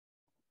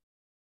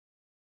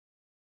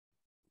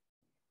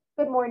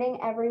Good morning,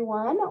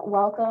 everyone.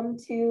 Welcome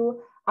to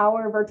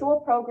our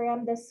virtual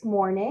program this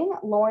morning.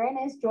 Lauren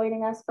is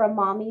joining us from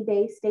Maumee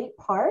Bay State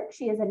Park.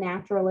 She is a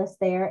naturalist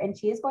there, and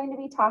she is going to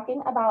be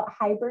talking about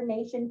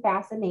hibernation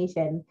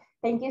fascination.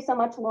 Thank you so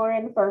much,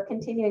 Lauren, for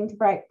continuing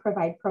to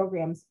provide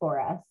programs for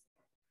us.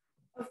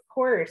 Of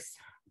course,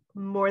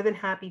 more than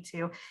happy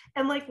to.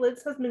 And like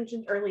Liz has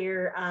mentioned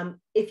earlier,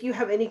 if you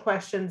have any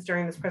questions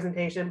during this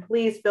presentation,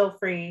 please feel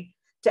free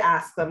to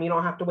ask them. You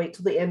don't have to wait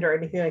till the end or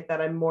anything like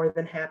that. I'm more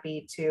than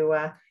happy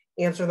to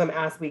answer them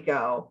as we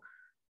go.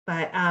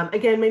 But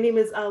again, my name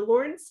is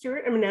Lauren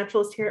Stewart. I'm a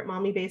naturalist here at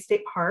Maumee Bay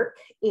State Park.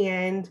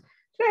 And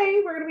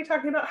today we're going to be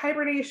talking about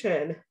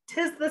hibernation.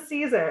 'Tis the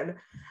season.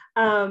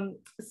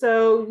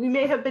 So we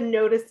may have been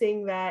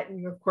noticing that,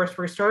 of course,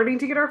 we're starting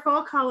to get our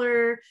fall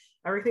color.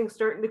 Everything's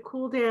starting to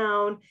cool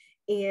down.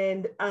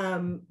 And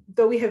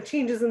though we have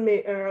changes in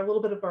a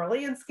little bit of our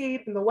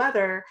landscape and the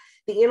weather,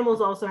 the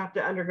animals also have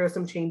to undergo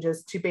some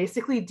changes to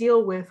basically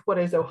deal with what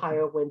is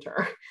Ohio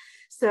winter.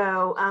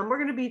 So we're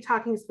going to be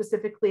talking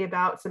specifically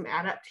about some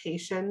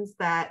adaptations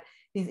that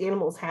these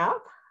animals have.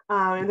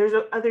 And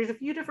there's a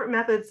few different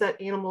methods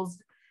that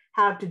animals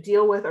have to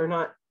deal with or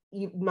not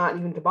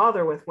even to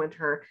bother with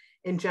winter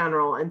in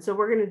general. And so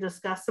we're going to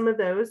discuss some of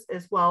those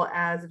as well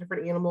as the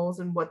different animals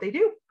and what they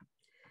do.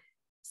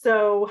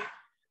 So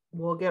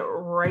we'll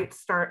go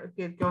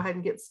ahead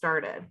and get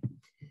started.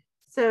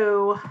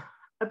 So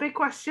a big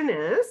question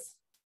is,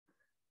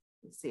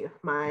 let's see if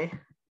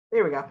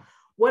there we go.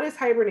 What is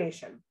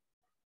hibernation?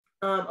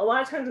 A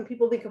lot of times when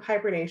people think of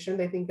hibernation,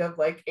 they think of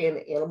like an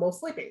animal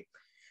sleeping.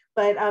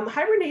 But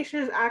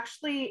hibernation is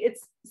actually,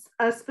 it's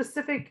a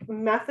specific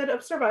method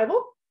of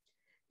survival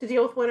to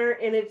deal with winter.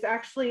 And it's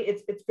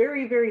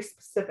very, very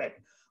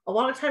specific. A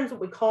lot of times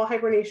what we call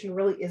hibernation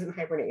really isn't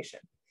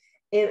hibernation.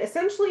 And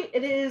essentially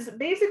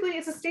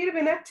it's a state of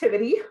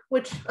inactivity,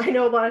 which I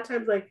know a lot of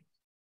times, like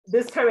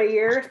this time of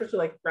year, especially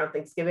like around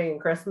Thanksgiving and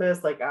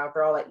Christmas, like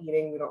after all that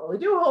eating, we don't really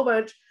do a whole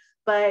bunch,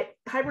 but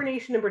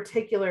hibernation in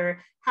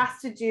particular has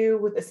to do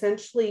with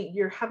essentially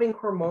you're having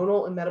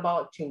hormonal and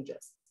metabolic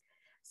changes.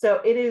 So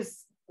it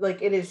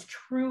is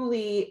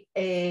truly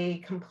a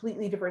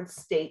completely different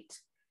state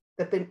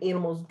that the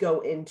animals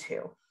go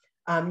into.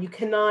 You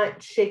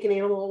cannot shake an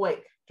animal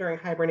awake during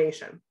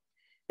hibernation.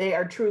 They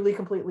are truly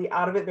completely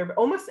out of it. They're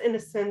almost, in a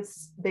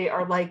sense,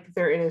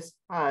 they're in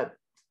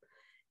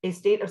a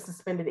state of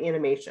suspended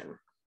animation.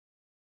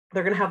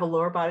 They're going to have a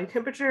lower body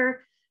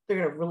temperature. They're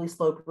going to have really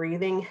slow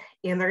breathing,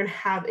 and they're going to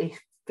have a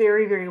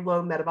very, very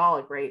low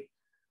metabolic rate,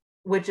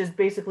 which is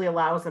basically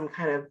allows them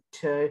kind of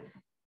to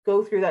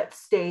go through that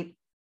state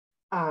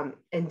and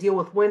deal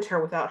with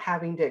winter without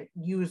having to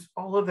use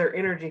all of their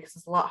energy, because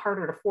it's a lot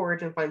harder to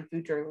forage and find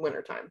food during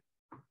wintertime.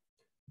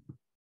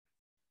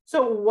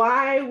 So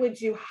why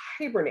would you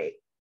hibernate?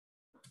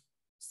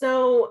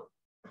 So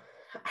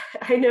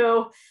I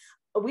know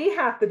we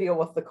have to deal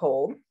with the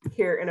cold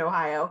here in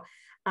Ohio.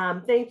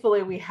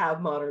 Thankfully, we have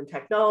modern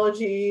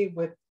technology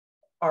with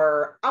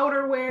our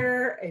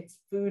outerwear.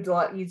 Food's a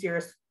lot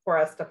easier for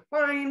us to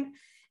find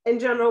in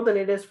general than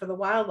it is for the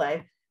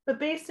wildlife. But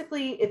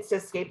basically, it's to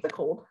escape the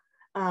cold.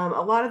 A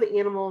lot of the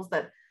animals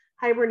that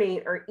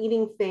hibernate are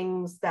eating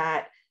things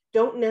that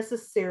don't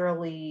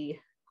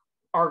necessarily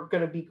are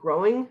going to be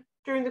growing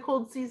during the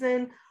cold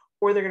season,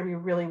 or they're going to be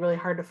really, really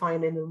hard to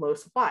find in low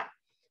supply.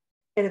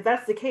 And if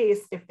that's the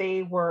case, if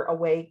they were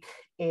awake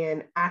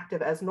and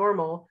active as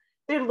normal,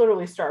 they'd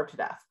literally starve to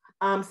death.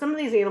 Some of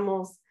these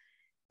animals,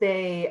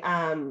 they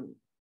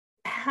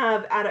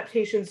have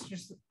adaptations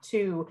just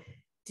to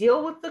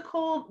deal with the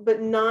cold,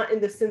 but not in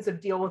the sense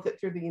of deal with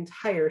it through the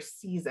entire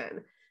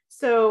season.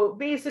 So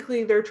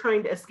basically, they're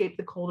trying to escape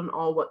the cold and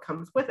all what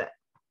comes with it.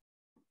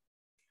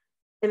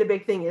 And the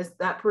big thing is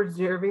that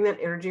preserving that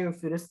energy and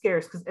food is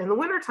scarce, because in the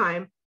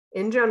wintertime,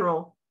 in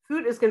general,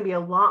 food is going to be a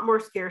lot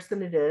more scarce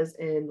than it is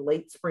in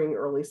late spring,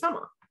 early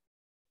summer.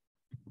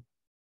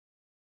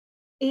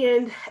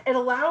 And it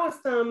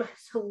allows them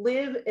to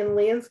live in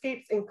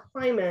landscapes and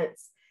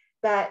climates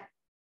that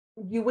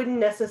you wouldn't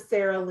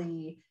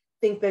necessarily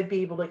think they'd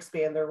be able to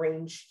expand their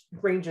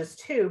ranges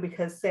to,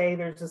 because say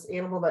there's this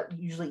animal that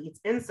usually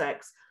eats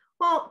insects.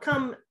 Well,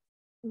 come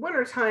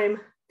wintertime,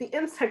 the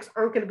insects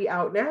aren't going to be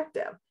out and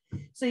active.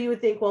 So you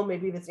would think, well,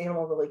 maybe this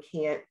animal really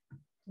can't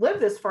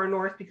live this far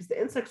north because the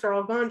insects are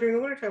all gone during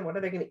the wintertime. What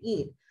are they going to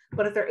eat?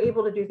 But if they're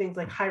able to do things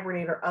like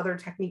hibernate or other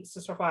techniques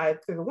to survive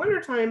through the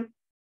wintertime,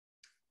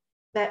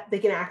 that they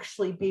can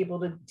actually be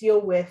able to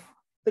deal with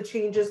the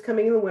changes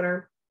coming in the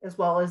winter, as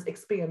well as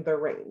expand their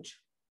range.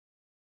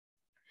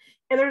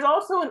 And there's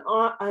also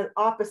an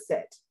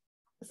opposite.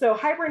 So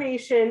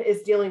hibernation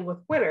is dealing with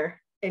winter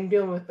and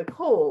dealing with the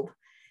cold.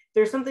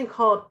 There's something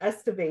called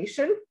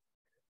estivation,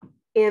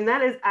 and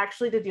that is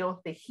actually to deal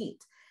with the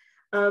heat,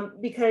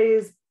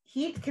 because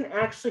heat can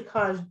actually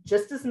cause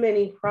just as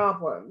many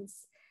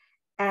problems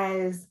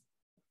as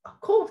a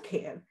cold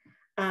can.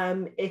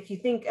 If you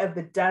think of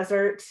the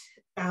desert,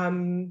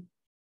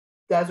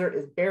 desert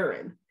is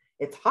barren.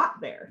 It's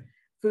hot there.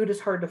 Food is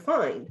hard to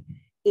find.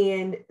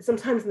 And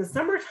sometimes in the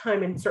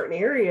summertime in certain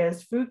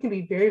areas, food can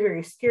be very,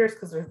 very scarce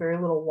because there's very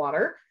little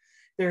water.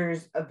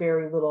 There's a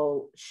very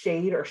little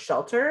shade or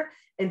shelter.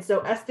 And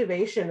so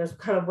estivation is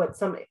kind of what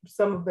some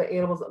of the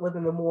animals that live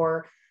in the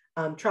more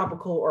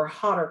tropical or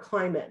hotter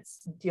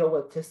climates deal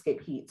with to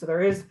escape heat. So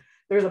there's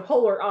a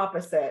polar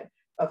opposite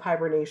of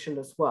hibernation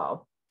as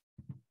well.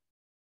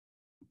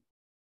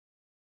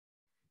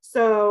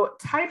 So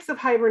types of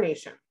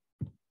hibernation.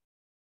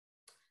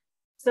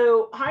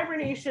 So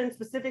hibernation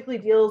specifically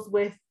deals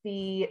with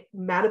the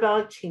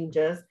metabolic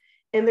changes,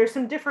 and there's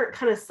some different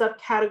kind of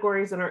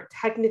subcategories that aren't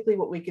technically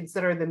what we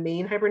consider the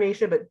main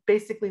hibernation, but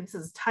basically this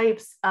is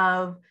types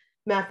of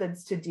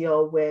methods to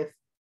deal with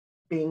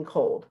being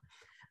cold.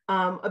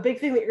 A big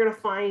thing that you're going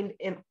to find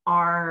in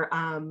our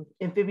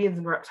amphibians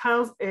and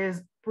reptiles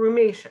is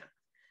brumation.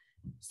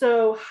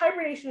 So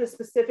hibernation is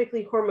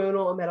specifically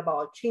hormonal and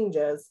metabolic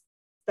changes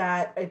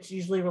that it's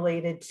usually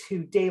related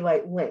to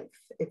daylight length.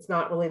 It's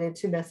not related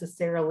to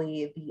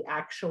necessarily the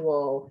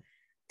actual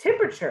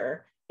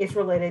temperature. It's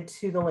related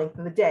to the length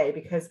of the day,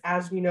 because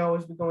as you know,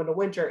 as we go into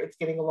winter, it's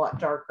getting a lot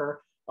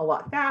darker, a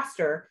lot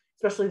faster,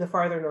 especially the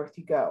farther north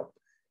you go.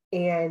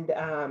 And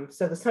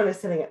so the sun is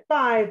setting at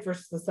 5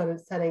 versus the sun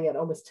is setting at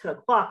almost 10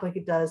 o'clock like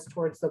it does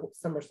towards the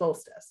summer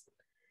solstice.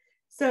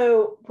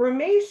 So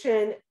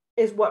brumation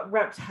is what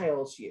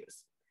reptiles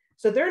use.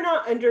 So they're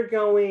not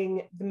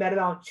undergoing the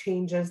metabolic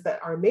changes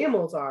that our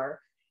mammals are,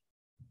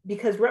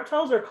 because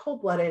reptiles are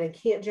cold-blooded and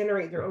can't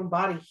generate their own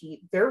body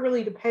heat. They're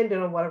really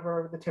dependent on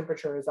whatever the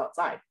temperature is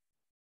outside.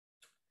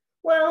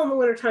 Well, in the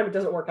wintertime, it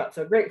doesn't work out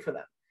so great for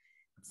them.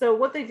 So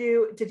what they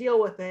do to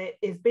deal with it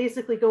is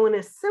basically go in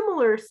a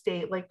similar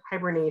state like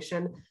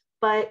hibernation,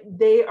 but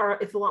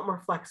it's a lot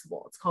more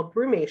flexible. It's called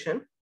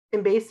brumation.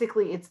 And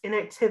basically it's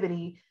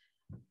inactivity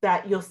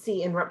that you'll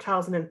see in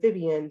reptiles and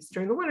amphibians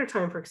during the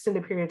wintertime for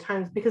extended period of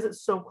times because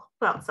it's so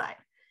cold outside.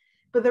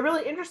 But the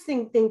really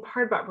interesting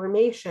part about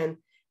brumation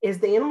is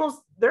the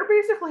animals, they're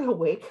basically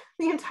awake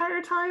the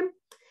entire time.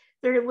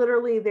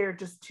 They're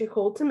just too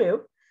cold to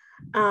move.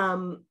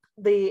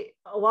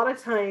 A lot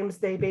of times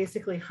they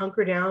basically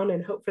hunker down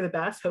and hope for the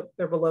best, hope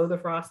they're below the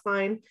frost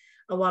line.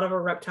 A lot of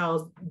our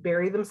reptiles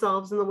bury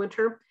themselves in the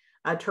winter,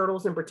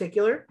 turtles in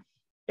particular,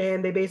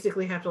 and they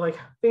basically have to, like,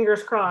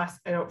 fingers crossed,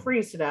 I don't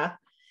freeze to death.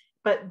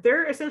 But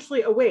they're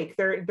essentially awake.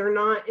 They're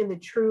not in the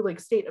true like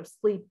state of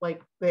sleep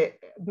like the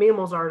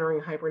mammals are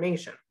during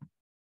hibernation.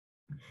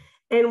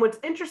 And what's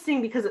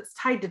interesting, because it's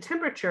tied to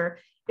temperature,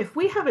 if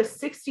we have a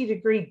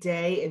 60-degree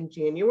day in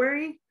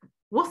January,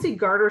 we'll see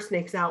garter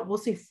snakes out, we'll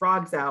see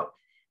frogs out.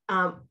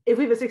 If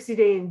we have a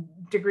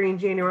 60-degree in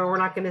January, we're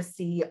not going to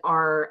see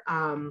our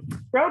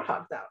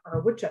groundhogs out,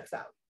 our woodchucks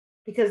out,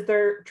 because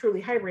they're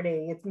truly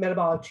hibernating. It's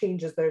metabolic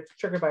changes that are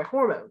triggered by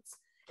hormones.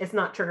 It's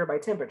not triggered by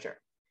temperature.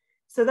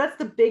 So that's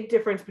the big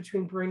difference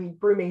between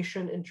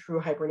brumation and true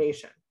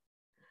hibernation.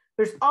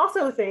 There's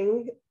also a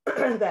thing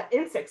that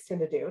insects tend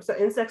to do. So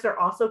insects are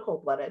also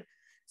cold-blooded.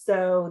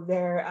 So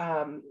they're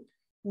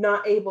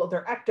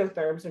they're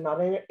ectotherms. They're not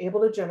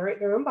able to generate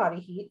their own body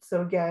heat.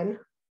 So again,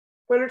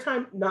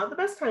 wintertime, not the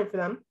best time for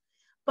them.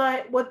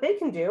 But what they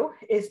can do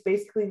is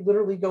basically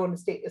literally go into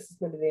state of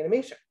suspended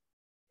animation.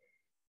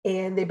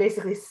 And they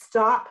basically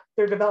stop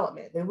their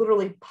development. They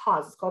literally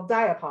pause. It's called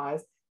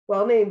diapause.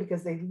 Well named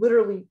because they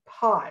literally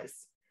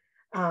pause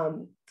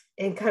and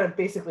kind of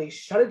basically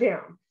shut it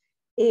down.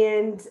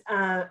 And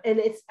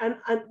it's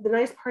the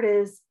nice part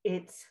is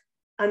it's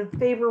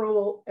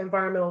unfavorable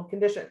environmental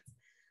conditions.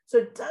 So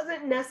it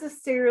doesn't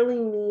necessarily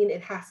mean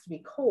it has to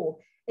be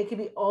cold. It could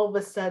be all of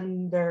a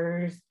sudden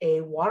there's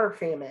a water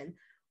famine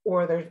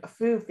or there's a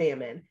food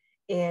famine,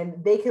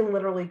 and they can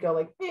literally go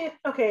like,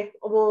 okay,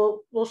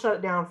 we'll shut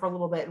it down for a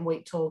little bit and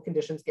wait till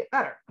conditions get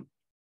better.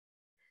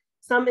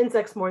 Some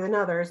insects more than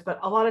others, but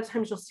a lot of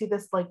times you'll see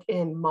this like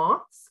in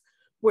moths,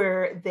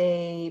 where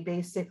they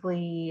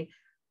basically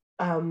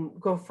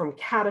go from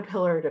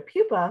caterpillar to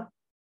pupa,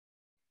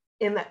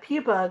 and that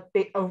pupa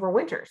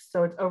overwinters.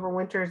 So it's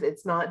overwinters,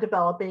 it's not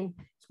developing,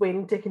 it's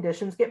waiting till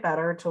conditions get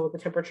better until the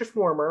temperature's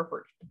warmer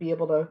for it to be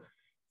able to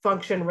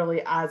function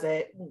really as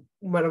it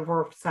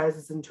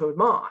metamorphosizes into a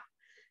moth.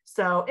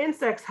 So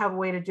insects have a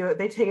way to do it.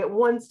 They take it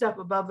one step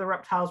above the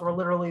reptiles, where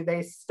literally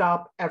they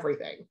stop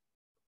everything.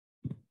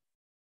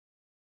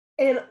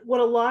 And what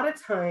a lot of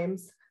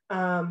times,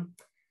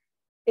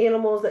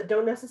 animals that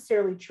don't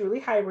necessarily truly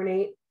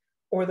hibernate,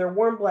 or they're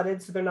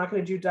warm-blooded, so they're not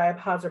going to do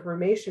diapause or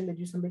brumation, they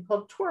do something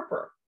called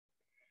torpor.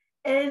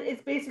 And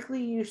it's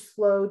basically you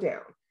slow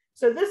down.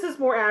 So this is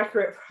more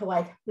accurate for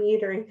like me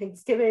during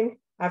Thanksgiving,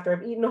 after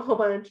I've eaten a whole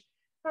bunch.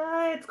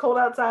 It's cold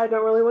outside,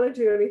 don't really want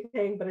to do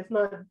anything, but it's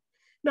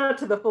not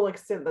to the full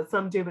extent that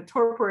some do. But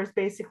torpor is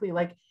basically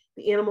like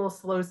the animal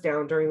slows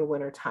down during the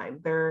winter time.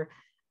 They're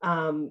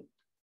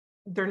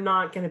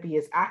not going to be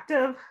as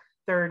active.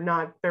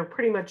 They're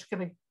pretty much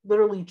going to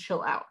literally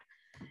chill out.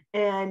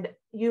 And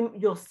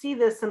you'll see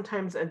this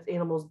sometimes as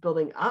animals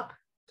building up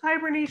to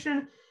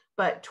hibernation,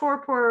 but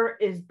torpor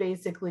is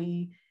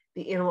basically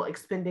the animal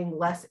expending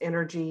less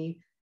energy.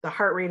 The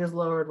heart rate is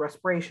lowered,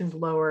 respiration's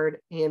lowered,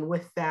 and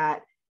with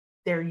that,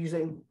 they're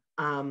using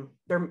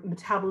their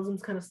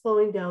metabolism's kind of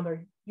slowing down,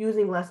 they're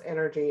using less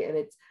energy, and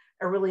it's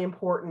a really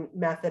important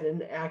method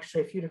in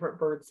actually a few different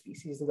bird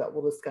species that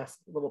we'll discuss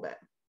a little bit.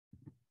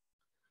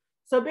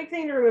 So a big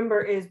thing to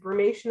remember is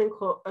brumation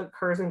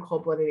occurs in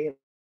cold-blooded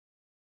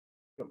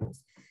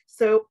animals.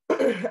 So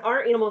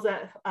our animals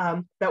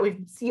that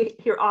we see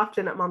here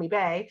often at Maumee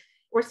Bay,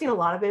 we're seeing a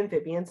lot of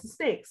amphibians and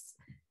snakes,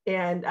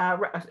 and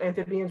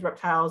amphibians,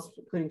 reptiles,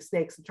 including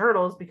snakes and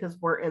turtles, because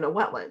we're in a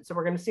wetland. So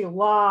we're going to see a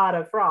lot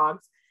of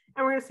frogs,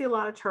 and we're going to see a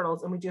lot of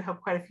turtles, and we do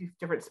have quite a few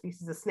different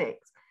species of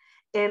snakes.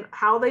 And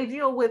how they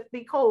deal with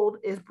the cold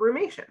is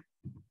brumation.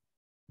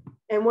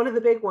 And one of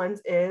the big ones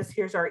is,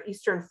 here's our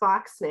eastern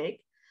fox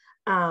snake.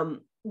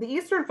 The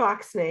eastern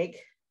fox snake,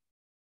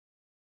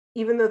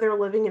 even though they're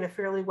living in a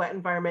fairly wet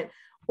environment,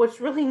 what's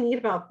really neat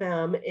about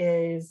them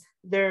is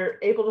they're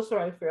able to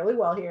survive fairly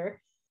well here.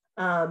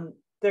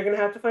 They're going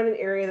to have to find an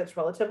area that's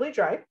relatively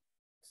dry.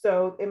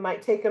 So it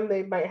might take them,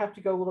 they might have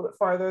to go a little bit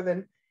farther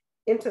than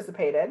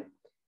anticipated.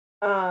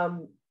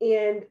 And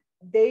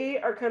they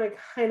are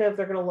they're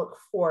going to look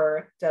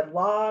for dead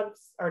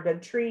logs or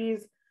dead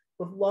trees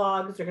with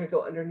logs. They're going to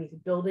go underneath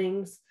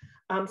buildings.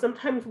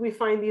 Sometimes we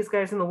find these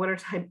guys in the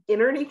wintertime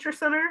in our nature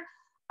center.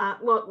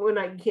 Well, when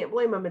I can't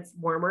blame them, it's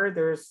warmer.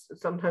 There's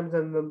sometimes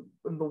in the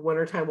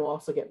wintertime, we'll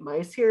also get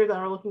mice here that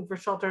are looking for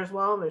shelter as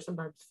well. And there's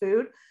sometimes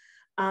food.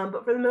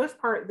 But for the most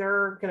part,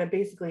 they're going to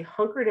basically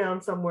hunker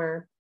down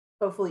somewhere,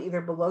 hopefully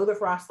either below the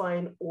frost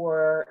line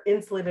or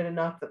insulated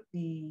enough that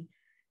the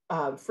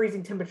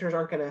freezing temperatures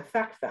aren't going to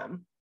affect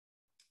them,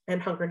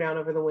 and hunker down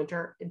over the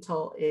winter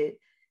until it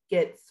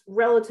gets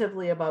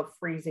relatively above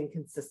freezing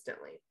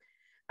consistently.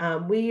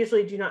 We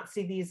usually do not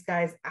see these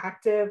guys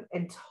active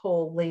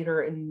until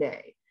later in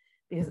May,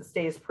 because it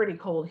stays pretty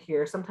cold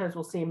here. Sometimes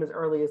we'll see them as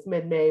early as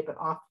mid-May, but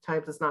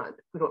oftentimes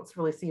we don't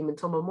really see them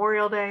until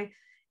Memorial Day,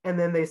 and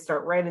then they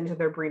start right into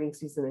their breeding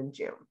season in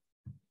June.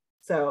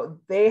 So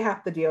they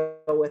have to deal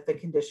with the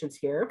conditions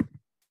here.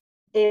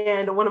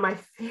 And one of my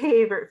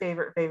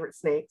favorite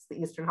snakes,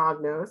 the eastern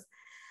hognose,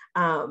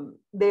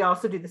 they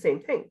also do the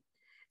same thing.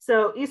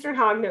 So eastern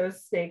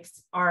hognose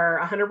snakes are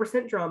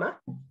 100% drama.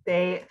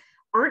 They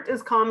aren't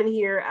as common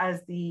here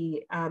as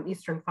the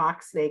eastern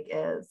fox snake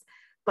is,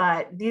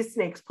 but these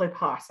snakes play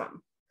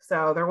possum.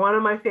 So they're one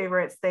of my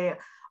favorites. They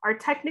are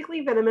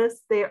technically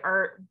venomous. They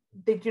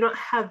do not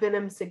have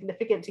venom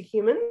significant to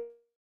humans.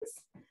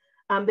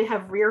 They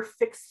have rear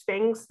fixed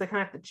fangs. They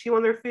kind of have to chew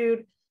on their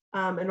food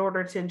in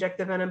order to inject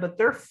the venom, but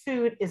their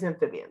food is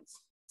amphibians.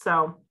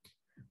 So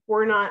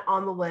we're not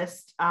on the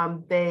list.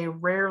 They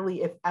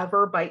rarely, if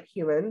ever, bite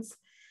humans,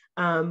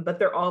 but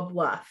they're all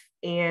bluff.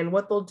 And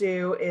what they'll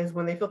do is,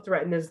 when they feel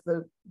threatened, is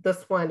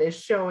this one is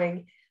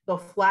showing, they'll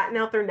flatten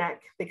out their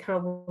neck. They kind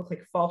of look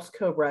like false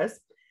cobras.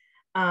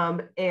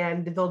 And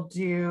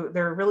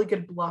they're really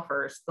good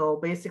bluffers. They'll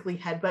basically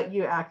headbutt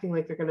you, acting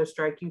like they're going to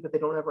strike you, but they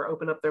don't ever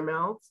open up their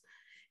mouths.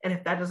 And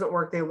if that doesn't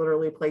work, they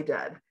literally play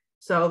dead.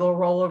 So they'll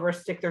roll over,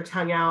 stick their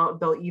tongue out.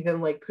 They'll even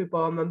like poop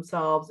on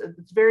themselves.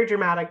 It's very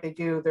dramatic.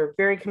 They're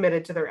very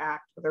committed to their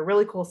act, but they're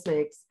really cool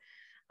snakes.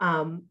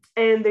 And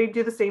they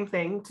do the same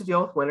thing to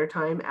deal with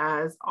wintertime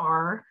as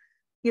our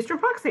eastern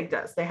fox snake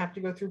does. They have to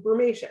go through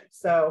brumation.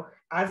 So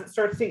as it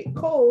starts to get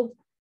cold,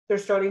 they're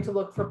starting to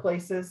look for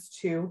places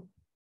to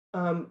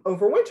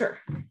overwinter.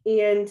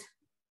 And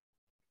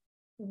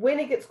when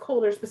it gets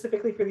colder,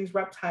 specifically for these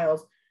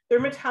reptiles, their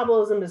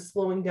metabolism is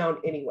slowing down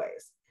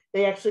anyways.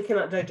 They actually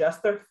cannot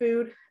digest their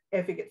food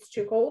if it gets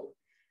too cold.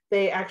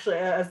 They actually,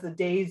 as the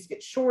days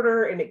get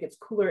shorter and it gets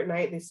cooler at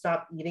night, they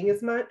stop eating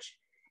as much.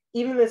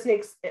 Even the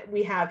snakes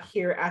we have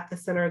here at the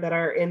center that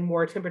are in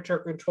more temperature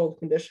controlled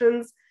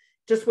conditions,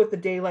 just with the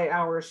daylight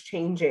hours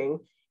changing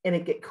and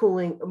it get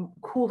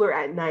cooler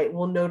at night,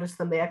 we'll notice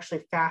them. They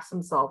actually fast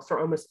themselves for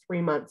almost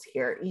 3 months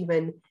here,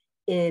 even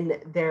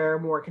in their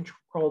more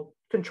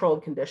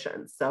controlled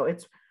conditions. So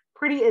it's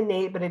pretty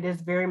innate, but it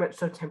is very much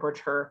so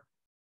temperature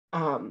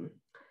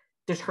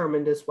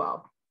determined as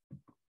well.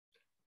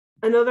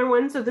 Another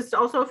one, so this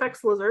also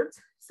affects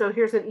lizards. So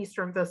here's an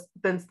eastern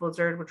fence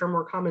lizard, which are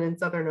more common in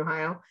southern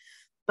Ohio,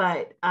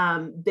 but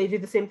they do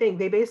the same thing.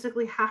 They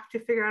basically have to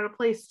figure out a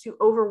place to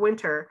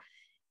overwinter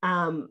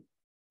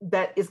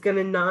that is going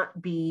to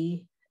not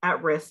be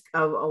at risk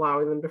of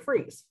allowing them to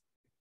freeze.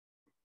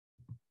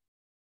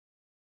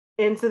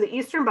 And so the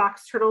eastern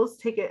box turtles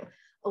take it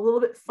a little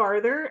bit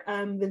farther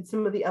than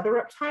some of the other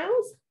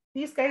reptiles.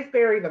 These guys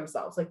bury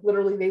themselves, like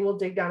literally they will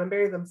dig down and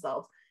bury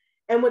themselves.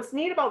 And what's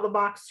neat about the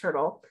box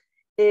turtle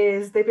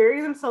is they bury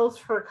themselves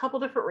for a couple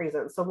different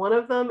reasons. So one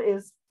of them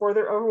is for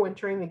their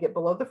overwintering, they get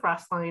below the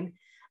frost line.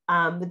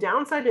 The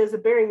downside is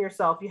of burying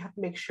yourself, you have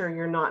to make sure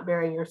you're not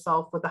burying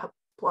yourself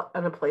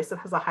in a place that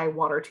has a high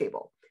water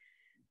table,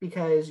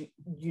 because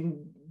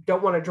you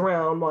don't want to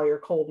drown while you're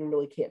cold and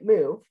really can't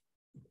move.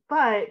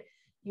 But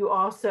you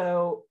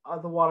also,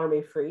 the water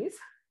may freeze,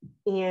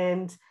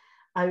 and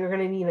you're going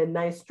to need a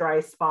nice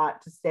dry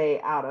spot to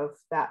stay out of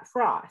that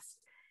frost.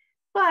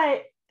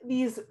 But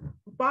these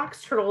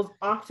box turtles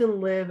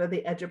often live at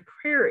the edge of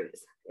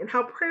prairies, and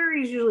how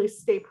prairies usually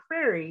stay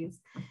prairies,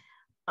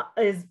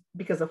 is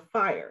because of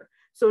fire.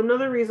 So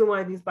another reason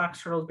why these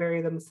box turtles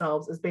bury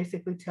themselves is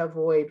basically to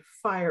avoid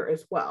fire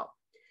as well.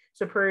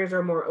 So prairies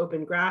are more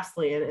open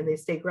grassland, and they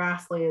stay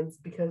grasslands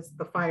because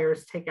the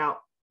fires take out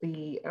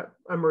the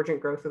emergent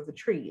growth of the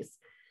trees.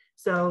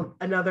 So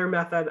another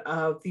method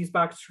of these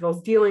box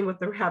turtles dealing with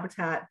their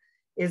habitat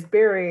is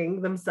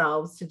burying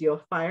themselves to deal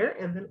with fire,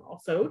 and then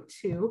also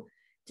to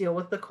deal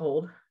with the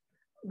cold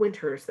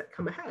winters that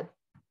come ahead.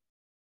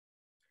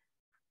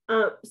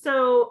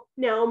 So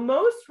now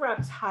most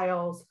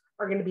reptiles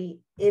are going to be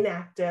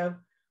inactive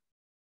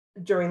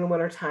during the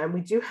winter time.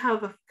 We do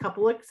have a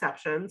couple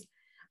exceptions,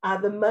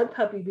 the mud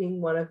puppy being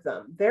one of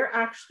them. They're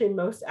actually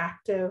most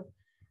active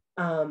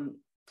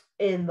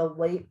in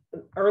the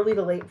early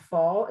to late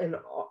fall, and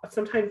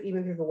sometimes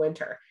even through the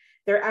winter.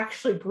 They're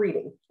actually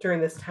breeding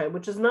during this time,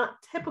 which is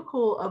not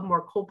typical of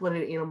more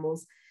cold-blooded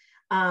animals.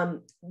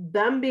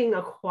 Them being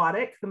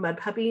aquatic, the mud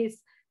puppies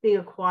being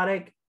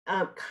aquatic,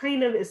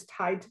 kind of is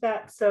tied to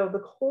that. So the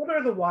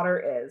colder the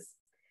water is,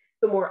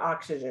 the more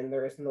oxygen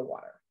there is in the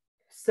water.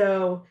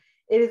 So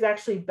it is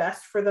actually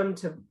best for them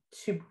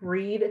to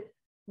breed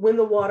when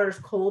the water is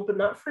cold, but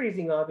not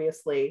freezing,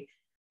 obviously,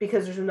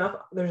 because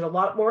there's a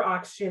lot more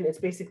oxygen. It's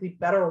basically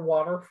better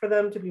water for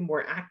them to be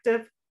more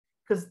active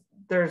because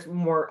there's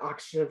more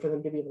oxygen for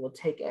them to be able to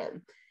take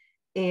in.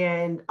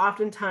 And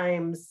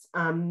oftentimes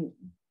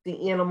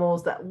the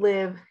animals that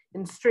live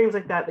in streams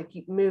like that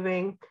keep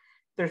moving,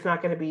 the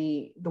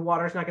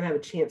water's not going to have a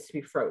chance to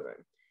be frozen.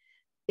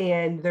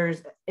 And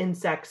there's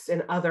insects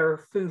and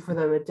other food for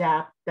them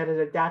that is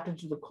adapted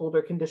to the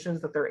colder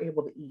conditions that they're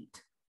able to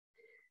eat.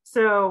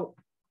 So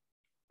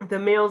the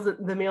male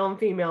and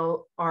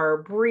female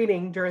are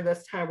breeding during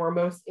this time, where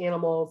most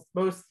animals,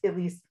 at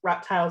least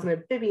reptiles and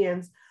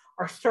amphibians,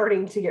 are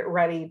starting to get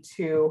ready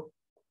to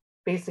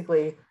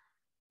basically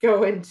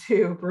go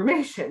into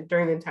brumation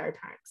during the entire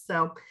time.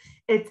 So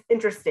it's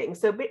interesting.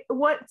 So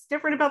what's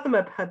different about the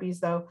mud puppies,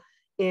 though,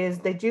 is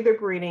they do their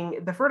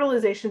breeding. The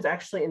fertilization is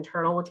actually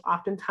internal, which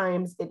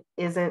oftentimes it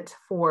isn't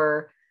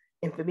for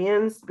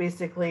amphibians.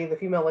 Basically, the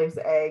female lays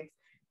the eggs,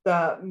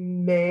 the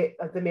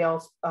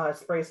male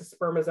sprays the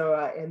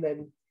spermatozoa, and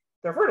then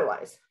they're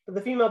fertilized. But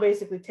the female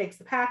basically takes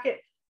the packet,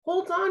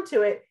 holds on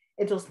to it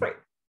until spring.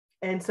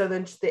 And so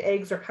then the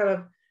eggs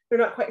are they're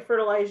not quite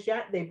fertilized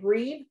yet. They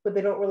breed, but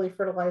they don't really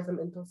fertilize them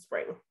until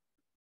spring.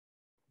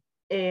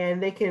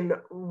 And they can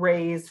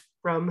raise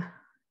from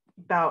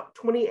about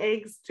 20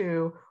 eggs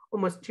to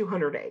almost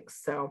 200 eggs.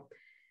 So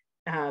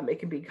it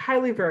can be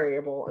highly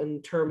variable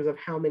in terms of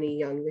how many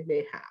young they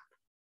may have.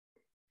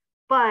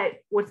 But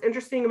what's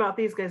interesting about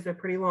these guys, they're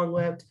pretty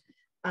long-lived.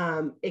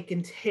 It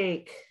can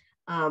take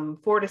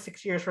 4 to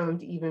 6 years for them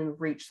to even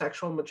reach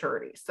sexual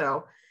maturity.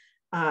 So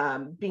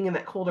being in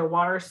that colder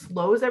water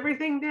slows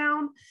everything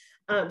down.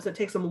 So it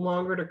takes them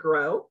longer to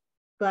grow,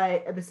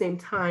 but at the same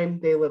time,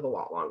 they live a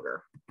lot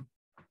longer.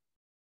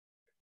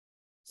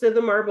 So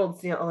the marbled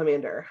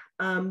salamander.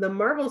 The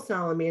marbled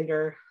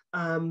salamander,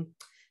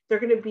 they're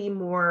going to be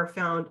more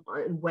found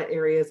in wet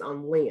areas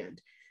on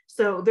land.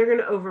 So they're going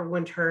to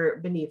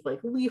overwinter beneath like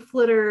leaf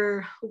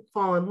litter,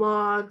 fallen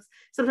logs,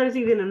 sometimes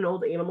even in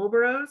old animal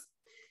burrows.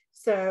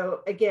 So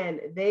again,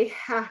 they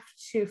have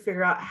to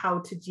figure out how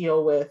to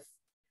deal with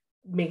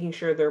making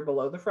sure they're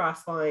below the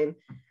frost line.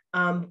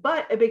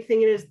 But a big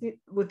thing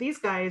with these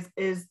guys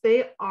is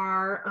they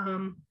are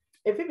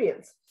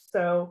amphibians.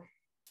 So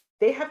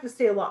they have to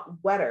stay a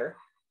lot wetter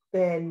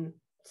than,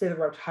 say, the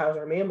reptiles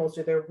or mammals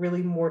do. They're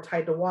really more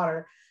tied to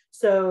water.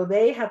 So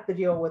they have to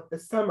deal with the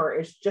summer.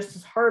 It's just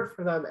as hard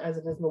for them as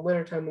it is in the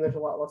wintertime when there's a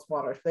lot less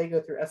water. So they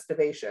go through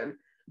estivation,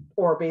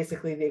 or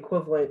basically the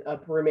equivalent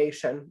of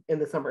brumation in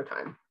the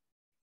summertime.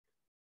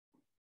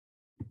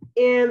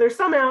 And there's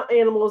some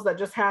animals that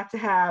just have to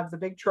have the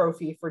big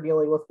trophy for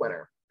dealing with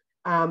winter.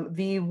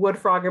 The wood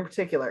frog in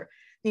particular.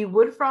 The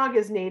wood frog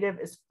is native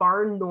as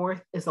far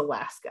north as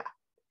Alaska.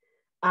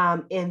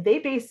 And they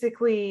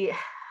basically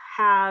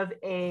have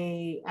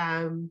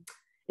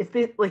it's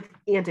like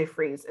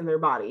antifreeze in their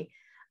body.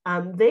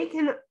 They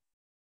can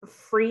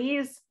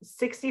freeze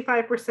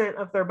 65%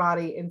 of their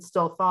body and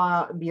still thaw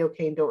out and be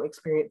okay and don't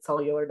experience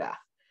cellular death.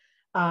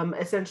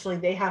 Essentially,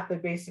 they have to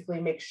basically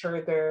make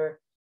sure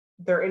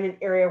they're in an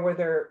area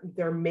where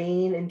their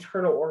main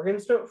internal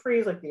organs don't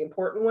freeze, like the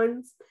important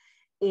ones,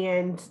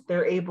 and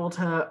they're able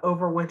to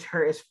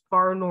overwinter as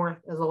far north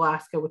as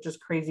Alaska, which is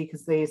crazy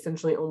because they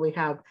essentially only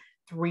have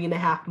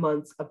 3.5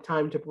 months of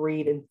time to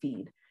breed and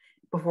feed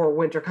before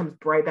winter comes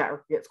right back,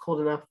 or gets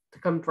cold enough to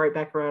come right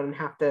back around and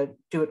have to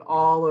do it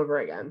all over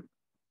again.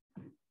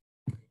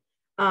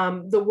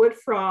 The wood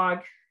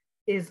frog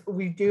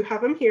we do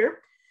have them here.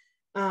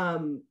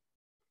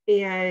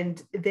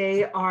 And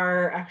they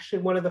are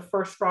actually one of the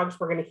first frogs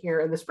we're going to hear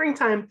in the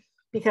springtime,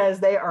 because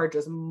they are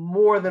just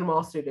more than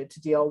well suited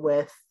to deal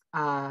with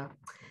the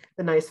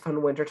nice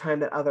fun winter time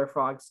that other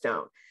frogs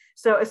don't.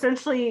 So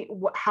essentially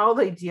how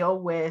they deal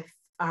with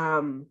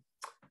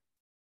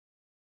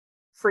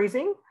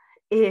freezing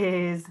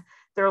is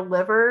their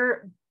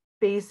liver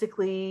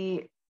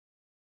basically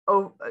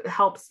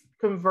helps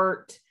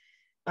convert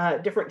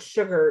different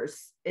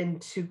sugars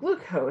into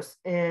glucose,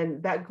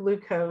 and that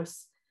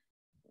glucose,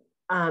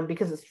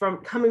 because it's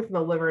coming from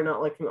the liver,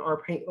 not like from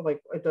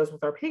like it does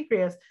with our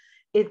pancreas,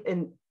 it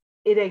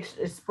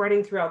is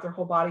spreading throughout their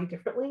whole body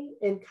differently,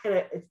 and kind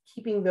of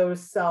keeping those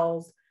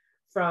cells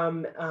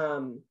from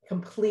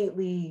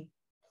completely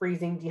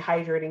freezing,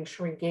 dehydrating,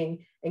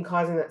 shrinking, and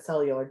causing that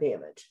cellular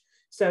damage.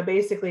 So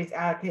basically, it's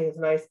acting as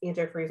a nice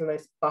antifreeze, a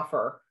nice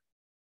buffer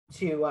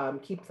to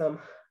keep them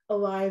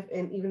alive.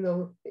 And even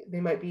though they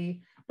might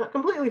be not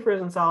completely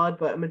frozen solid,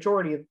 but a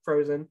majority of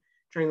frozen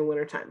during the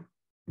wintertime.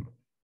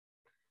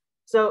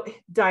 So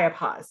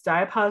diapause.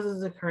 Diapause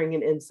is occurring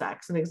in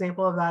insects. An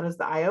example of that is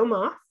the Io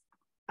moth.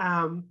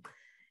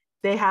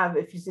 They have,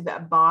 if you see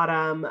that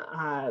bottom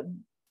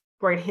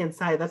right-hand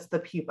side, that's the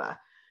pupa.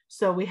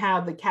 So we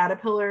have the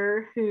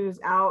caterpillar who's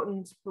out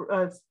in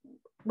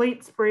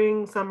late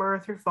spring, summer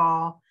through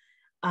fall,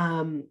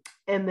 and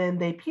then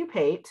they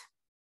pupate,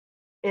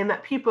 and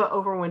that pupa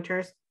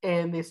overwinters,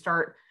 and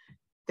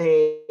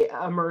they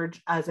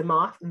emerge as a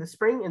moth in the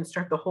spring and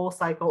start the whole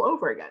cycle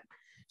over again.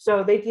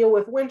 So they deal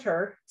with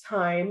winter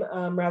time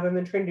rather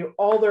than trying to do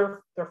all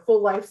their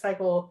full life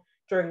cycle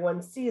during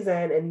one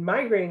season and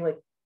migrating like,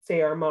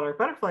 say, our monarch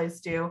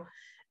butterflies do.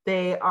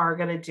 They are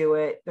going to do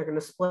it. They're going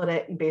to split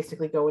it and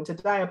basically go into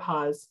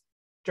diapause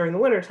during the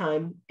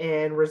wintertime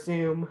and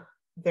resume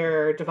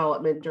their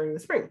development during the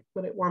spring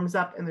when it warms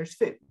up and there's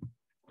food.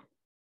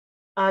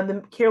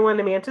 The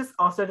Carolina mantis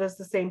also does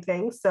the same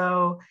thing.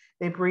 So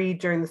they breed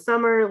during the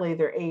summer, lay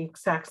their egg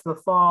sacs in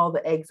the fall,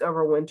 the eggs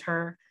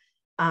overwinter,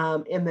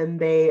 and then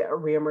they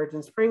reemerge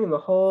in spring, and the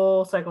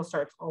whole cycle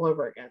starts all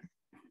over again.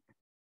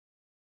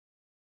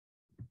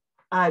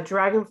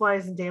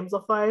 Dragonflies and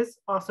damselflies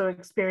also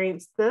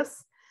experience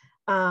this.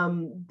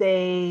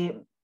 They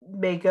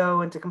may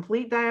go into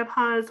complete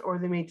diapause, or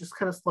they may just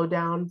kind of slow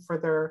down for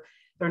their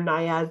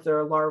naiads,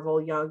 their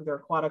larval young, their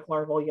aquatic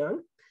larval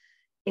young.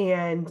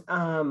 And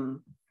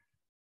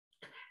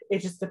it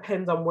just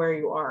depends on where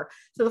you are.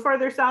 So the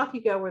farther south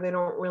you go, where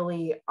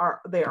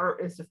they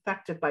aren't as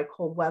affected by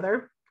cold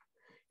weather,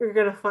 you're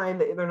going to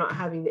find that they're not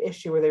having the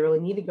issue where they really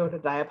need to go to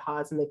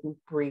diapause and they can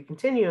breed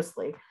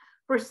continuously.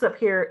 Versus up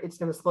here, it's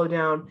going to slow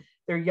down.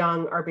 Their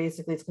young are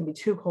basically, it's going to be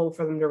too cold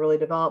for them to really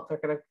develop. They're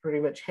going to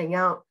pretty much hang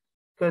out,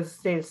 go to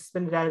state of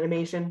suspended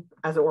animation.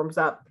 As it warms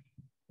up,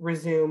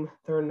 resume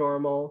their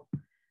normal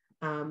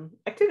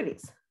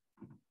activities.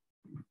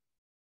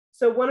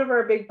 So one of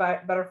our big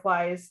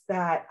butterflies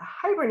that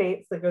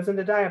hibernates, that goes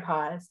into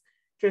diapause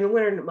during the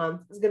winter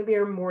months, is going to be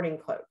our mourning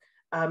cloak.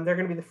 They're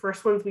going to be the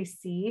first ones we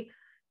see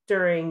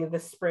during the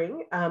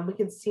spring. We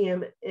can see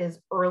them as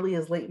early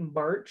as late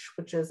March,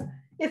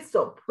 it's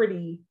still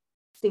pretty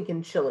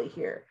stinking chilly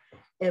here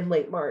in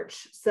late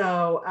March.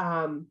 So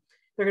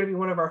they're going to be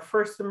one of our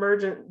first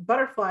emergent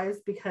butterflies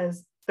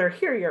because they're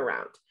here year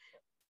round.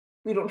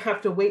 We don't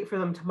have to wait for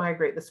them to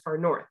migrate this far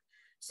north.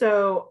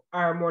 So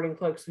our mourning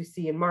cloaks we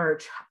see in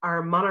March,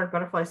 our monarch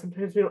butterflies,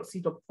 sometimes we don't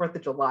see till 4th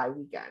of July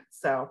weekend.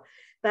 So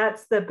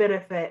that's the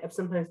benefit of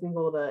sometimes being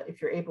able to,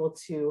 if you're able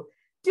to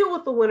deal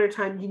with the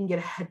wintertime, you can get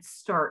a head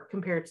start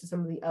compared to some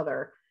of the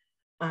other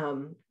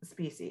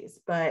species.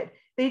 But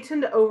they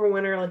tend to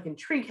overwinter like in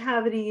tree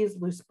cavities,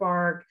 loose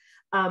bark.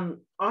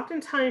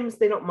 Oftentimes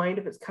they don't mind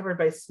if it's covered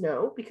by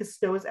snow because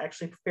snow is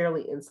actually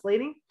fairly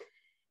insulating.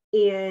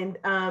 And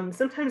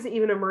sometimes they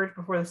even emerge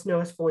before the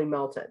snow is fully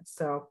melted.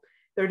 So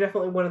they're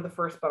definitely one of the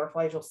first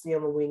butterflies you'll see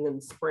on the wing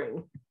in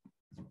spring.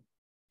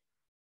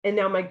 And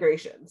now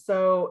migration.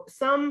 So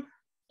some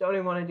don't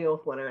even want to deal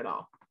with winter at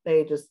all.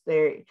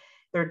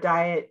 Their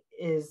diet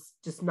is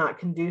just not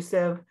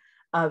conducive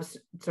of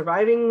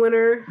surviving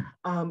winter,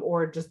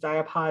 or just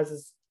diapause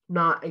is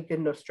not a good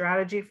enough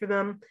strategy for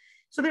them.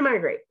 So they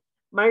migrate.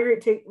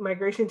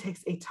 Migration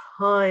takes a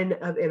ton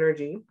of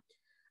energy.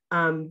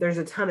 There's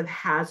a ton of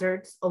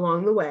hazards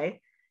along the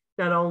way.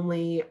 Not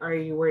only are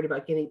you worried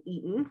about getting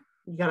eaten,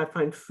 you got to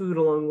find food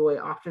along the way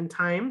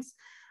oftentimes.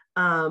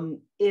 And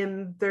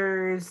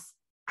there's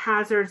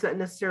hazards that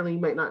necessarily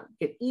might not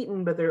get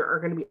eaten, but there are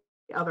going to be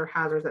other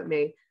hazards that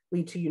may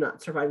lead to you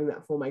not surviving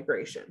that full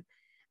migration.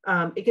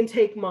 It can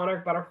take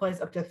monarch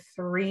butterflies up to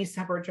 3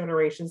 separate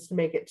generations to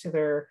make it to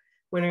their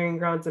wintering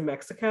grounds in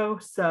Mexico.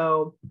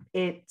 So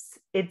it's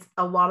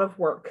a lot of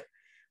work.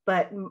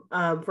 But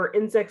for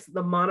insects,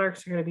 the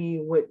monarchs are going to be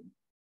what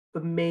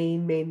the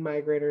main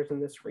migrators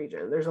in this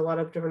region. There's a lot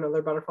of different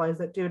other butterflies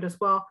that do it as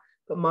well,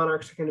 but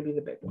monarchs are going to be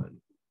the big one.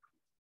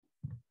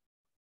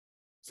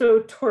 So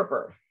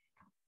torpor.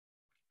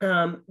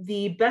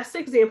 The best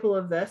example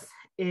of this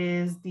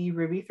is the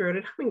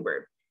ruby-throated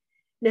hummingbird.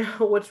 Now,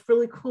 what's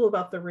really cool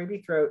about the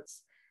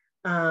ruby-throats,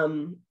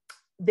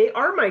 they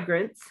are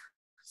migrants,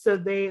 so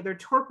their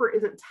torpor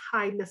isn't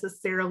tied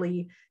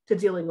necessarily to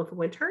dealing with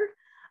winter.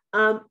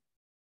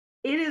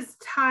 It is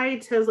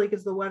tied to, like,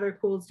 as the weather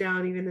cools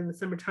down, even in the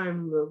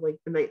summertime, the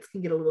nights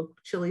can get a little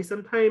chilly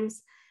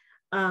sometimes.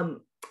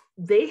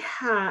 They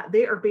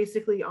are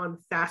basically on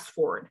fast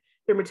forward.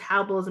 Their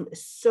metabolism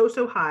is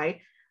so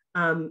high.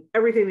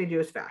 Everything they do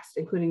is fast,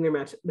 including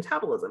their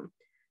metabolism.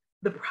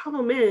 The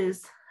problem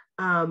is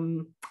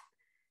to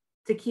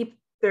keep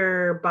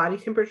their body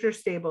temperature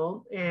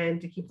stable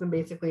and to keep them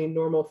basically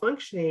normal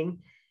functioning,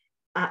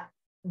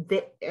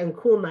 and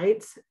cool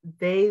nights,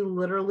 they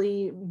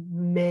literally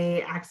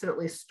may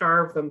accidentally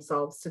starve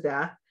themselves to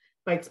death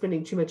by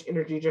expending too much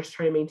energy just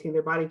trying to maintain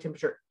their body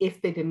temperature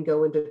if they didn't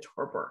go into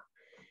torpor.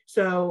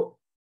 So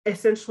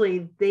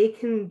essentially, they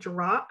can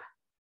drop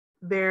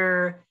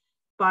their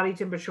body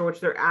temperature, which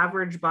their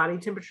average body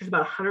temperature is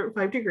about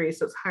 105 degrees,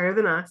 so it's higher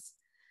than us,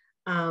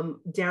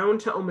 down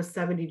to almost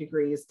 70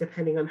 degrees,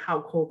 depending on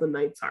how cold the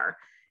nights are.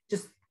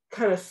 Just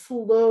kind of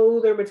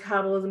slow their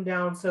metabolism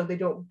down so they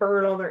don't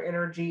burn all their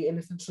energy and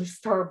essentially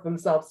starve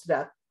themselves to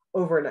death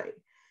overnight.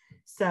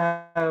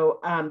 So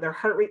their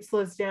heart rate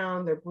slows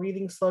down, their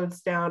breathing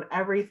slows down,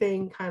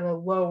 everything kind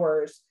of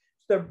lowers.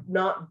 So they're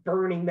not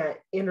burning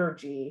that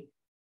energy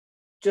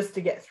just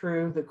to get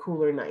through the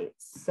cooler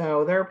nights.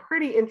 So they're a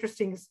pretty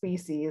interesting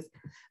species.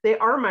 They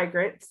are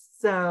migrants,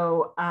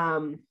 so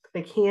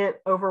they can't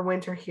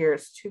overwinter here.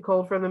 It's too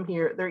cold for them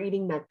here. They're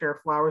eating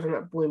nectar. Flowers are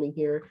not blooming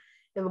here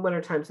in the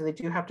wintertime, so they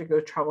do have to go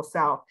travel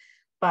south.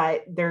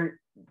 But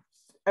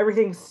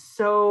everything's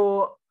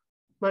so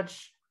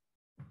much,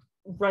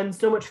 runs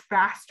so much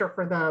faster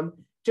for them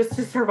just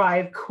to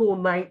survive cool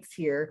nights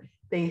here.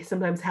 They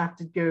sometimes have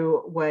to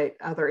do what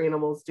other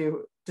animals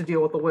do to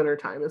deal with the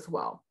wintertime as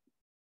well.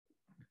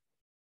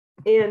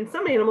 And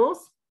some animals,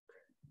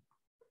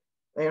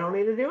 they don't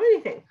need to do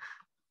anything.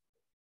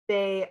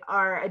 They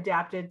are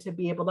adapted to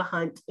be able to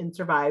hunt and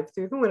survive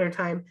through the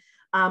wintertime.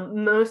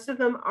 Most of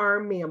them are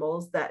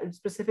mammals, that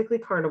specifically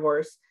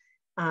carnivores,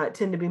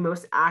 tend to be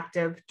most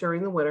active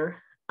during the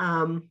winter.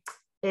 And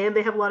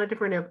they have a lot of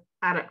different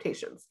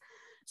adaptations.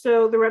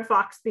 So the red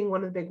fox being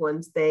one of the big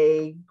ones,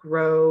 they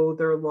grow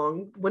their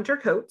long winter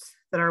coats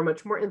that are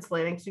much more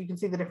insulating. So you can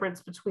see the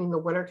difference between the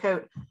winter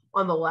coat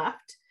on the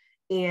left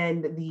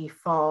and the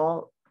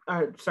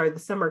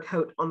summer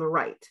coat on the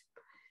right.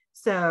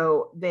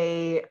 So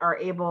they are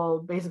able,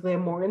 basically,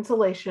 have more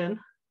insulation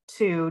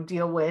to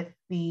deal with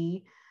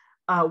the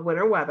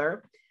winter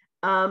weather.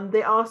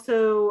 They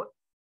also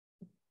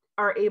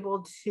are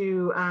able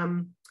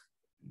to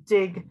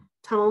dig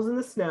tunnels in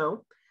the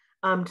snow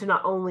to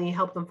not only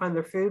help them find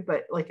their food,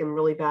 but like in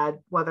really bad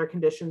weather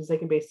conditions, they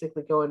can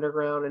basically go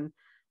underground and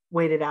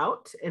wait it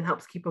out, and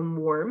helps keep them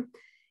warm.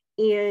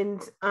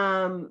 And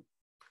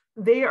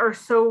they are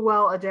so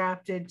well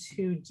adapted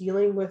to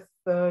dealing with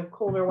the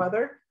colder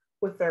weather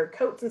with their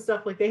coats and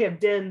stuff. Like, they have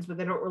dens, but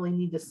they don't really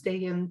need to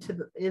stay in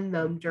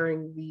them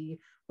during the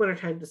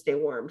wintertime to stay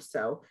warm.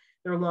 So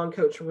their long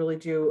coats really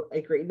do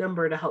a great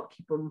number to help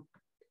keep them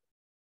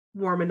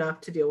warm enough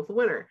to deal with the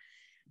winter.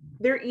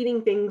 They're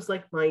eating things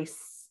like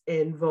mice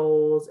and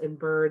voles and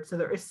birds. So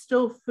there is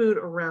still food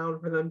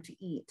around for them to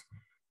eat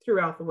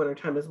throughout the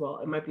wintertime as well.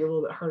 It might be a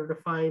little bit harder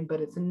to find,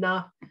 but it's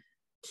enough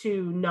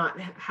to not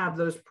have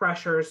those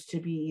pressures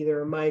to be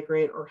either a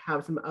migrant or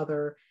have some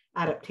other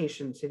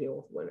adaptations to deal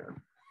with winter.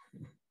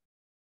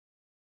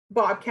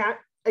 Bobcat,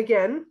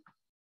 again,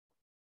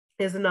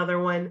 is another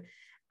one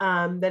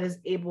that is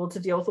able to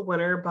deal with the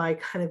winter by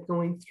kind of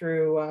going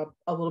through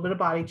a little bit of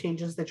body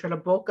changes. They try to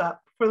bulk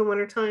up for the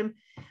wintertime.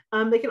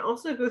 They can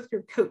also go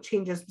through coat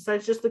changes.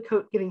 Besides just the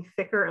coat getting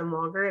thicker and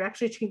longer, it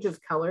actually changes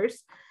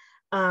colors.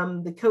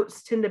 The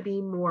coats tend to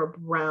be more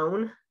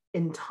brown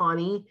and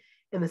tawny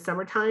in the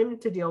summertime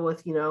to deal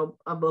with,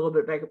 a little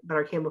bit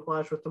better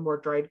camouflage with the more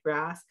dried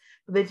grass.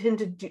 But they tend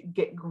to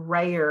get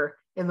grayer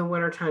in the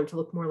wintertime to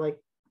look more like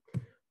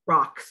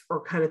rocks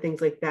or kind of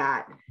things like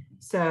that.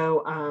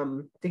 So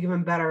to give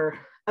them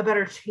a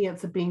better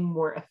chance of being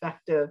more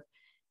effective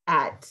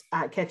at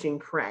catching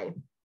prey.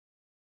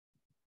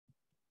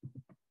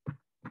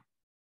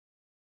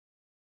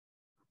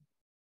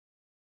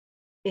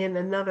 And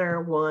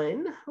another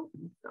one,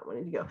 not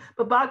wanting to go,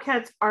 but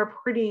bobcats are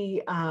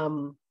pretty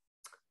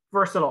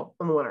versatile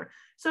in the winter.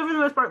 So for the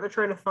most part, they're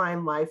trying to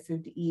find live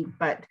food to eat,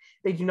 but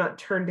they do not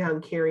turn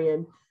down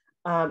carrion.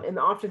 And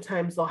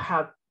oftentimes they'll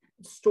have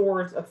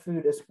stores of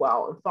food as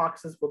well, and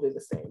foxes will do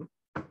the same.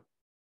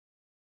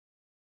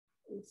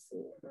 Let's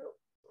see.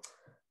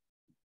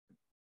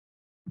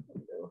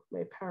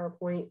 My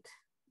PowerPoint.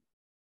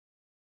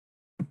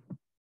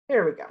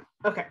 There we go.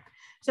 Okay.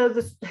 So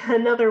this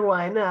another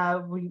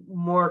one we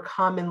more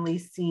commonly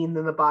seen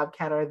than the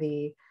bobcat or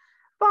the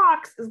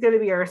fox is going to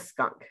be our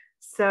skunk.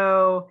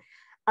 So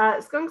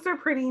skunks are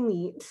pretty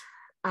neat.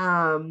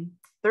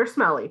 They're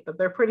smelly, but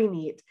they're pretty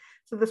neat.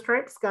 So the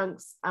striped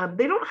skunks,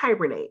 they don't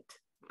hibernate,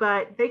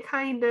 but they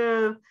kind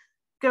of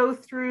go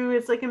through,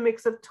 it's like a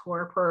mix of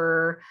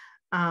torpor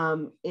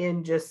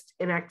and just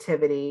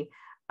inactivity.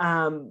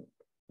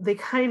 They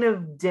kind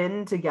of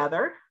den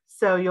together.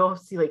 So you'll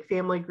see like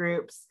family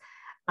groups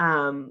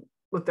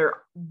with the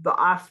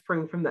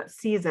offspring from that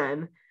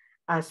season,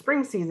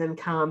 spring season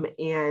come,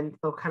 and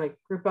they'll kind of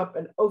group up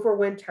and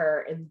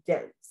overwinter in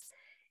dens.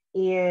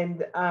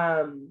 And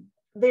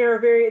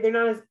they're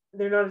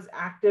not as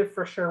active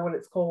for sure when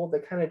it's cold. They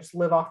kind of just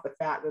live off the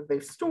fat that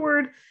they've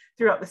stored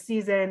throughout the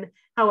season.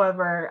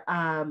 However,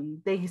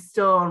 they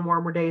still on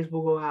warmer days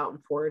will go out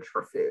and forage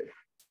for food.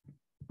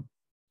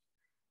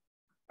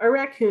 our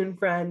raccoon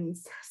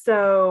friends.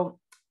 So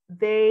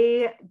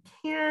they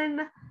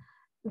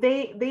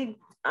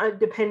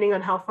depending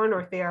on how far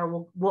north they are,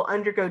 will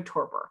undergo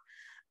torpor.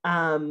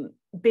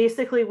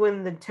 Basically,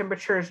 when the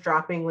temperature is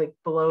dropping like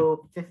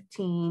below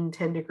 10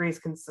 degrees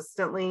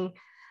consistently,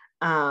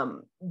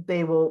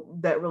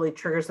 that really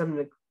triggers them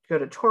to go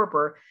to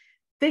torpor.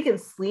 They can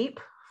sleep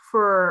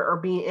or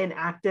be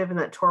inactive in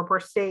that torpor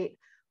state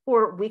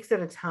for weeks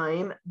at a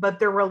time, but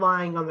they're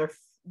relying on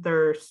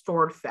their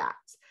stored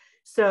fats.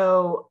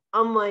 So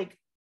unlike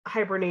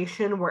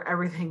hibernation, where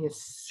everything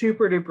is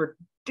super duper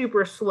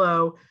duper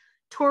slow,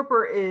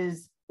 torpor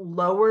is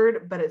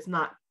lowered, but it's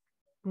not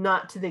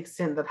to the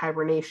extent that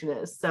hibernation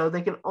is. So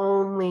they can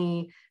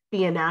only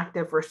be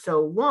inactive for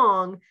so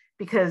long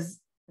because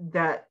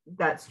that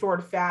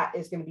stored fat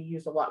is going to be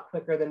used a lot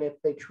quicker than if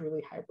they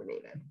truly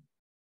hibernated.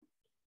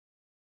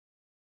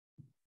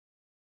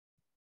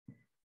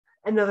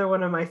 Another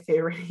one of my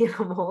favorite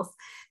animals.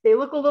 They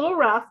look a little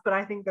rough, but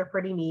I think they're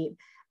pretty neat.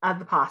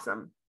 The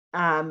possum.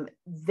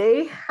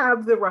 They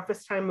have the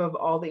roughest time of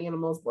all the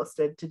animals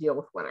listed to deal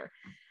with winter.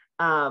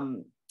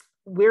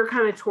 We're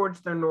kind of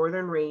towards their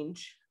northern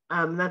range.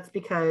 That's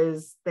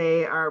because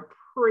they are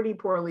pretty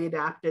poorly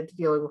adapted to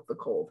dealing with the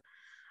cold.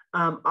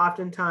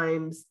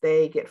 Oftentimes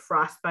they get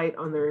frostbite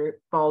on their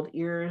bald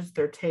ears,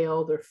 their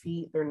tail, their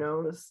feet, their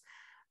nose.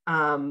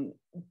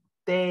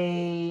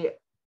 They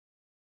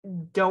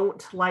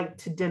don't like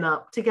to den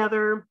up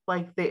together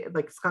like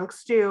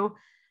skunks do.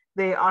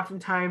 They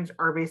oftentimes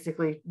are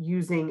basically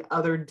using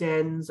other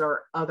dens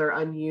or other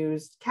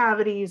unused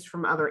cavities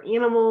from other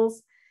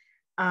animals.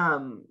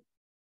 And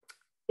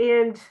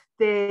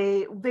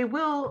they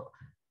will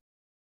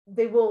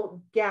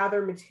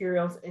gather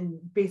materials and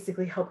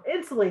basically help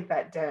insulate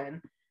that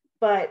den.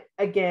 But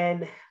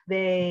again,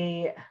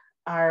 they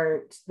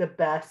aren't the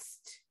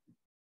best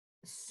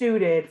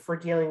suited for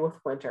dealing with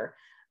winter.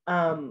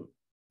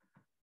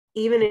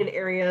 Even in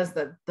areas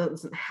that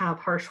doesn't have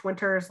harsh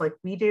winters like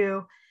we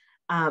do,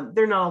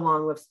 they're not a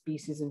long-lived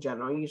species in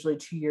general. Usually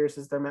 2 years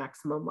is their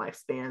maximum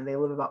lifespan. They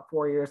live about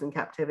 4 years in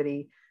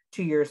captivity,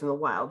 2 years in the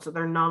wild. So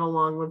they're not a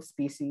long-lived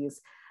species.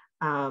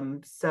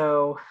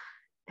 So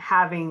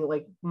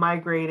having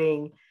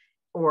migrating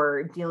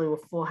or dealing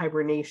with full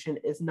hibernation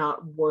is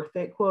not worth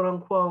it, quote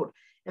unquote,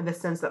 in the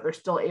sense that they're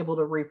still able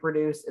to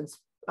reproduce and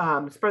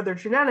spread their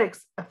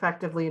genetics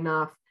effectively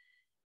enough,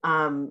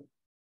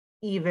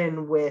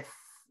 even with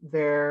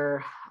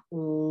their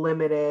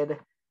limited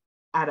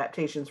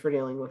adaptations for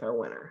dealing with our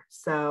winter.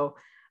 So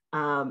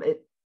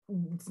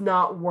it's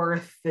not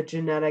worth the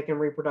genetic and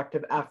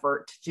reproductive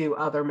effort to do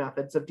other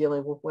methods of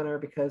dealing with winter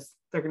because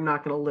they're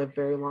not going to live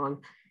very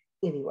long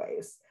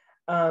anyways.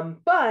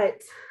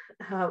 But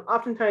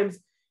oftentimes,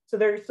 so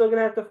they're still going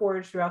to have to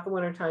forage throughout the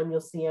winter time. You'll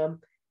see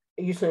them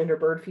usually under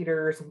bird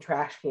feeders and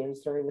trash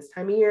cans during this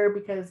time of year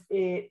because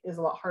it is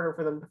a lot harder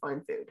for them to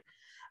find food.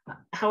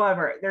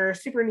 However, they're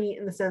super neat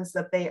in the sense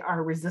that they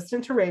are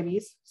resistant to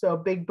rabies, so a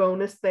big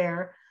bonus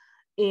there.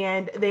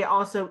 And they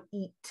also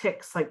eat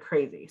ticks like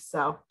crazy.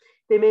 So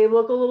they may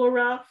look a little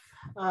rough.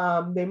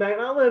 They might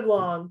not live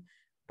long,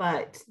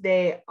 but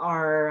they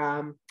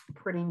are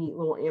pretty neat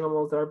little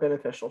animals that are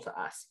beneficial to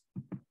us.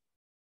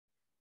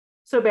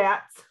 So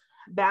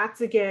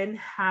bats again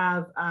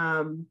have,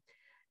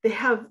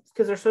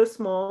 because they're so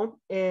small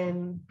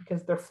and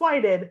because they're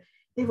flighted,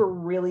 they have a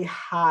really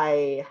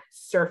high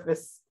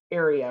surface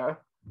area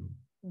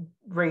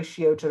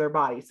ratio to their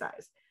body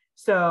size.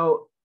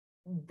 So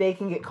they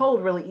can get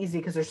cold really easy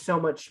because there's so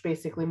much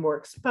basically more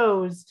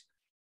exposed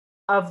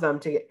of them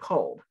to get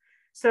cold.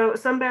 So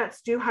some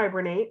bats do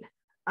hibernate.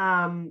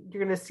 You're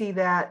going to see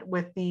that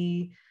with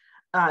these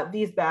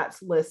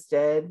bats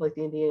listed, like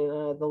the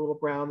Indiana, the little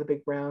brown, the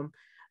big brown,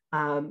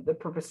 the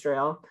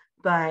pipistrelle,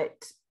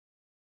 but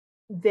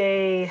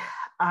they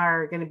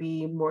are going to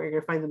be more, you're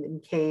going to find them in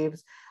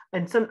caves.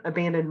 And some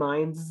abandoned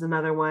mines is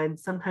another one.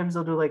 Sometimes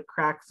they'll do like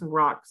cracks and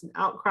rocks and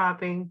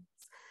outcroppings.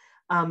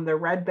 The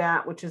red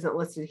bat, which isn't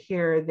listed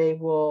here, they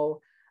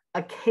will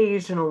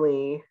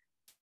occasionally,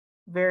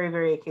 very,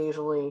 very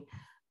occasionally,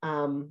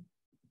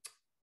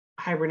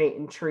 hibernate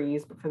in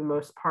trees, but for the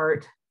most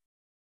part,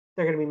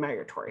 they're going to be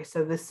migratory.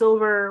 So the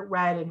silver,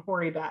 red, and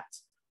hoary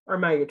bats are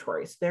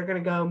migratory. So they're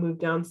going to go move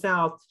down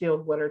south to deal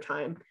with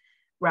wintertime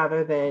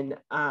rather than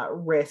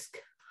risk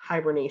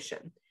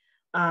hibernation.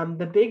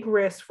 The big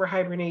risk for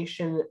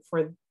hibernation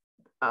for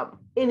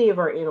any of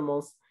our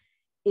animals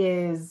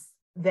is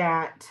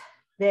that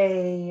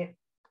they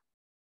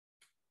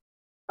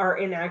are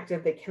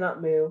inactive, they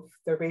cannot move,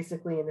 they're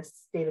basically in a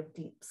state of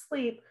deep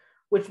sleep,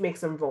 which makes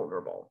them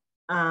vulnerable.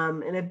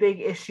 And a big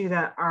issue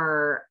that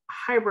our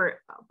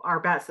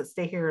bats that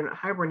stay here and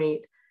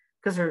hibernate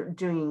because they're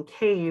doing in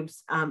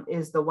caves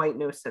is the white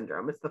nose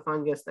syndrome. It's the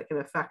fungus that can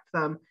affect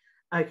them.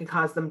 It can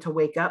cause them to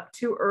wake up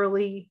too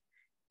early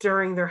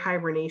during their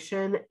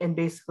hibernation and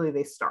basically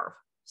they starve.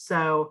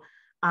 So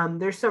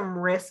there's some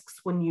risks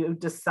when you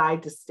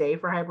decide to stay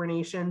for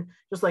hibernation,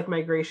 just like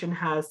migration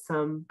has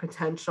some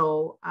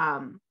potential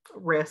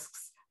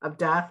risks of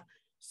death,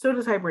 so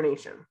does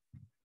hibernation.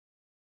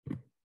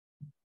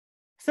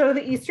 So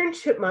the eastern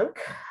chipmunk,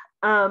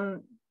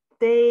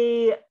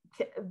 they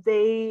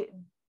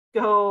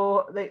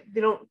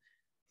don't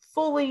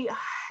fully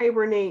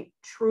hibernate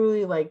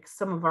truly like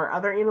some of our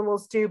other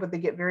animals do, but they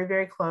get very,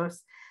 very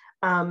close.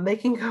 They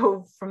can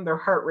go from their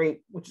heart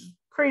rate, which is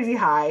crazy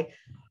high,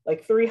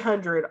 like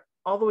 300,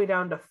 all the way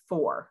down to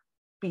 4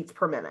 beats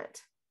per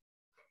minute.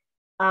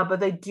 But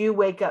they do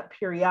wake up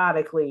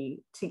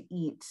periodically to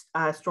eat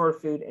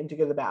stored food and to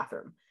go to the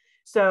bathroom.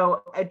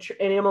 So an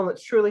animal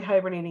that's truly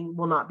hibernating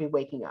will not be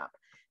waking up.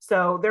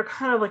 So they're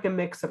kind of like a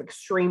mix of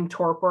extreme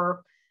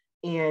torpor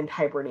and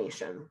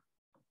hibernation.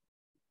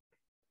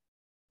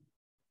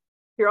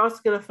 You're also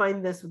going to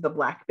find this with the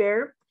black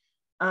bear.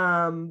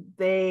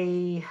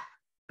 They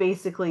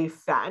basically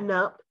fatten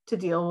up to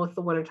deal with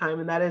the wintertime,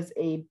 and that is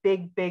a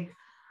big, big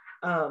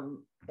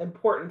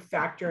important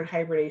factor in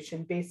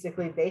hibernation.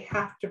 Basically, they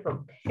have to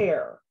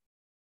prepare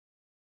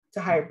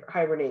to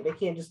hibernate. They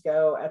can't just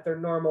go at their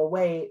normal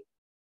weight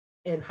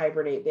and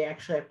hibernate. They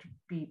actually have to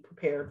be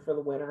prepared for the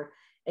winter,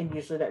 and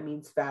usually that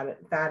means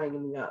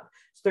fattening up.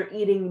 So they're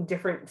eating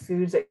different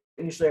foods that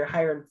usually are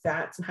higher in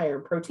fats and higher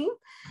in protein.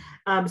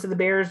 So the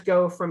bears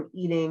go from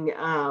eating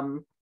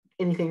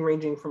anything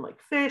ranging from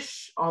like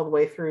fish all the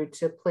way through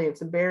to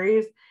plants and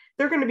berries.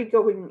 They're going to be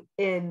going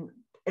in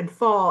and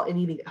fall and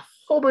eating a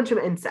whole bunch of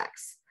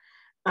insects.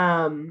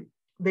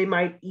 They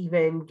might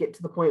even get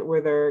to the point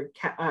where they're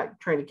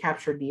trying to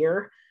capture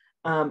deer.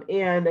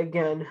 And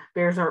again,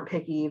 bears aren't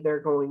picky. They're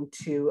going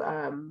to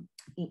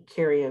eat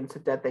carrions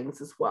of dead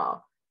things as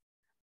well.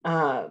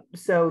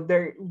 So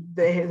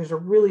there's a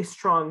really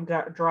strong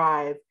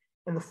drive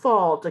in the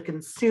fall to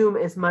consume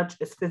as much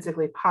as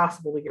physically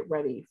possible to get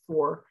ready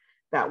for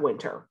that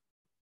winter.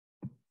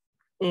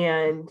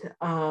 And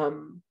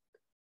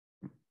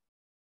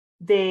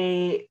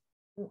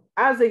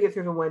as they get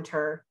through the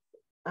winter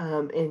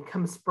and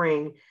come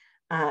spring,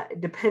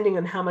 depending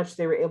on how much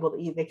they were able to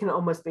eat, they can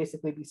almost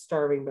basically be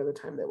starving by the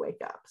time they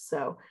wake up.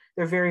 So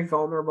they're very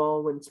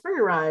vulnerable when spring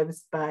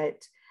arrives,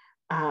 but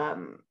as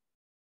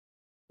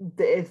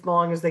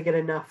long as they get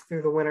enough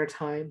through the winter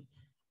time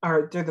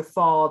or through the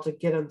fall to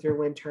get them through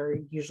winter,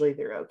 usually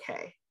they're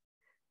okay.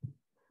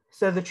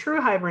 So the true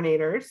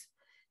hibernators,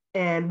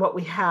 and what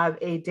we have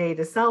a day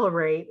to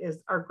celebrate, is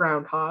our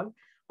groundhog,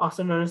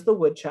 also known as the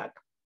woodchuck.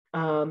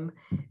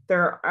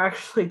 They're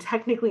actually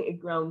technically a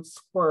ground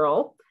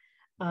squirrel.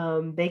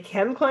 They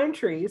can climb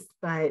trees,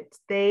 but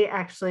they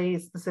actually,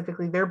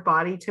 specifically, their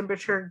body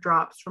temperature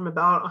drops from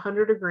about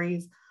 100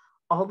 degrees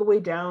all the way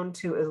down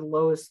to as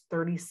low as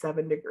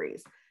 37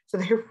 degrees. So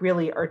they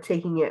really are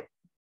taking it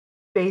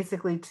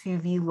basically to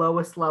the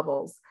lowest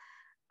levels.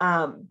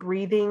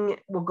 Breathing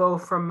will go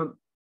from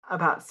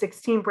about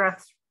 16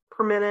 breaths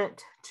per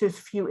minute to as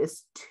few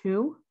as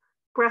 2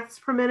 breaths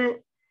per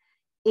minute.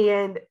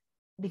 And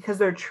because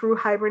they're true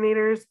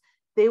hibernators,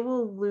 they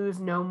will lose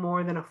no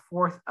more than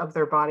 1/4 of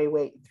their body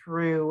weight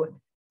through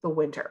the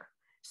winter.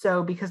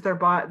 So because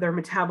their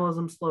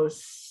metabolism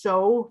slows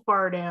so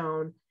far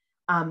down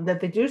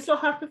that they do still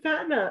have to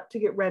fatten up to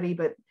get ready,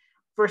 but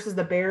versus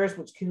the bears,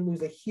 which can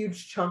lose a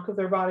huge chunk of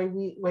their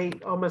body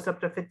weight, almost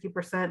up to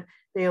 50%,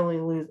 they only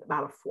lose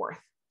about 1/4.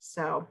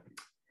 So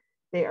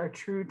they are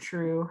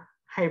true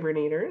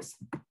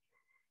hibernators,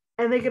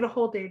 and they get a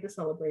whole day to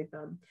celebrate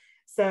them.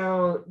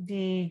 So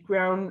the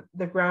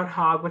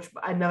groundhog, which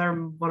another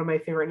one of my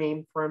favorite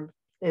names for them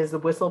is the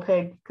whistle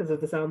pig, because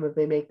of the sound that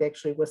they make. They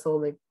actually whistle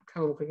and they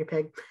kind of look like a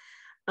pig.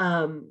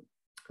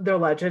 Their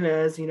legend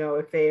is,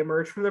 if they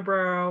emerge from the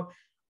burrow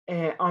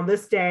on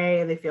this day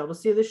and they fail to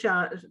see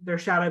their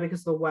shadow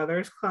because the weather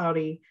is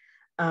cloudy,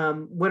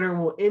 winter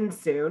will end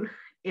soon.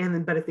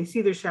 But if they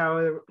see their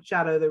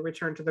shadow, they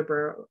return to the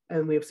burrow,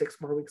 and we have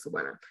 6 more weeks of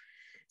winter.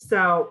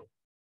 So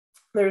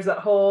there's that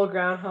whole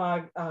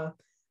groundhog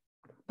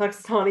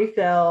Punxsutawney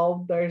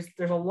Phil. There's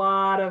a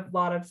lot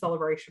of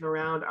celebration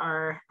around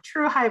our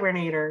true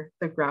hibernator,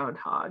 the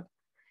groundhog.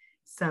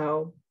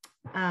 So,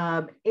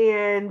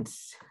 and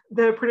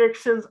the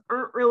predictions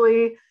aren't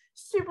really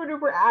super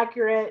duper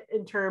accurate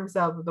in terms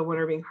of the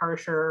winter being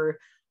harsher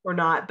or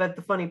not. But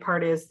the funny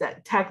part is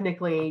that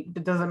technically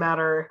it doesn't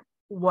matter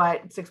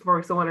what, 6 more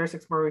weeks of winter,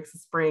 6 more weeks of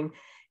spring.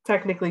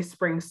 Technically,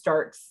 spring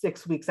starts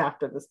 6 weeks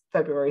after this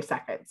February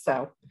 2nd.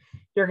 So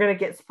you're going to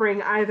get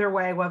spring either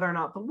way. Whether or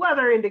not the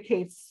weather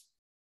indicates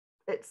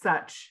it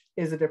such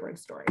is a different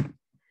story.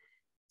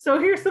 So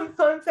here's some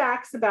fun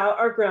facts about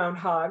our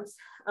groundhogs.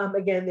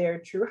 Again, they're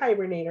true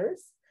hibernators.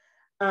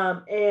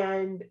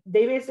 And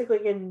they basically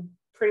can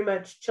pretty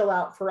much chill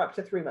out for up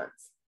to 3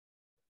 months.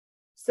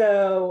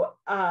 So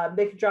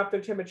they can drop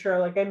their temperature,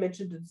 like I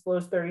mentioned, as low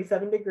as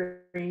 37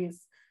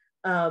 degrees.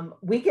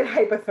 We get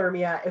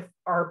hypothermia if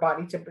our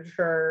body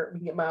temperature,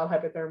 we get mild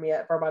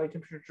hypothermia if our body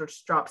temperature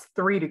just drops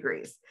 3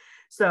 degrees.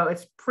 So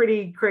it's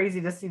pretty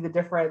crazy to see the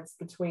difference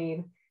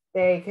between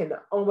they can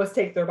almost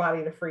take their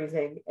body to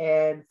freezing,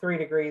 and 3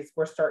 degrees,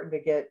 we're starting to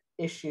get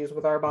issues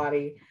with our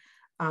body.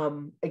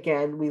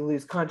 Again, we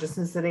lose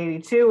consciousness at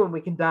 82 and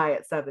we can die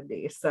at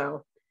 70.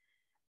 So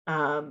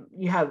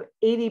you have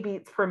 80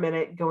 beats per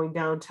minute going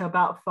down to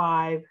about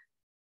 5.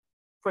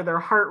 for their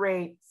heart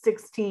rate,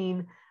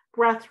 16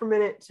 breaths per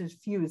minute to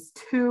fuse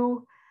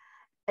 2.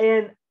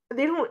 And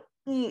they don't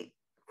eat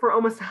for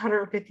almost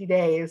 150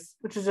 days,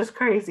 which is just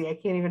crazy. I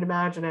can't even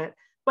imagine it.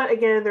 But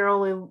again, they're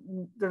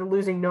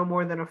losing no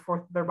more than a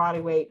fourth of their body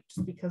weight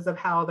just because of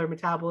how their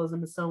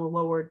metabolism is so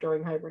lower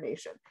during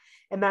hibernation.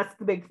 And that's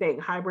the big thing.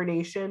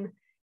 Hibernation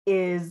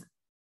is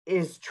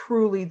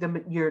truly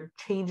you're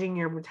changing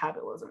your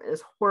metabolism. It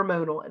is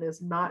hormonal. It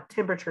is not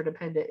temperature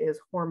dependent. It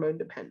is hormone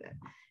dependent.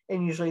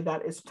 And usually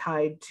that is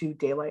tied to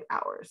daylight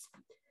hours.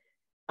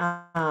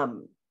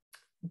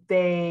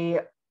 They,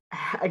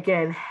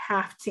 again,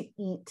 have to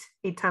eat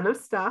a ton of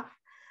stuff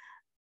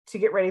to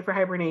get ready for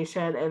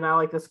hibernation. And I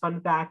like this fun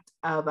fact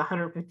of a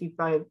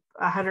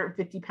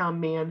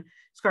 150-pound man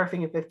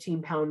scarfing a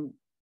 15-pound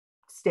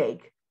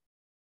steak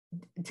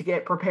to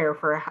get prepared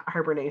for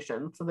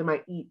hibernation. So they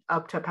might eat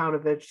up to a pound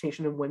of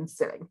vegetation in one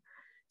sitting.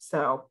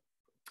 So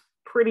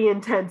pretty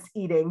intense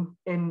eating,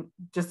 and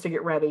just to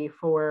get ready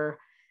for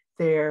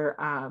their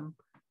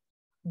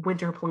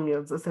winter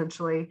plans,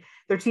 essentially.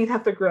 Their teeth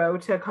have to grow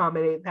to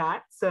accommodate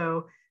that.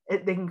 So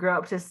they can grow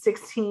up to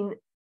 16th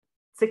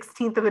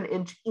of an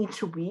inch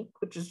each week,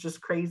 which is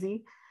just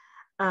crazy.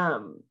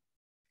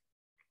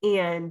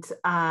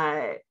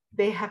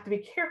 They have to be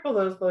careful,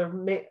 those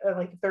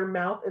like if their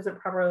mouth isn't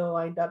properly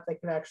lined up, they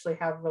can actually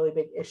have really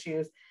big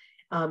issues,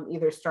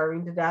 either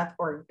starving to death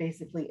or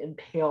basically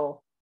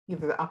impale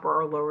either the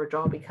upper or lower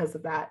jaw because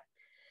of that.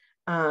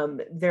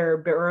 Their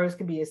burrows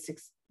can be as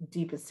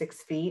deep as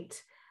 6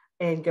 feet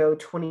and go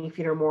 20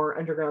 feet or more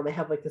underground. They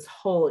have like this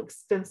whole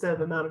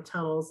extensive amount of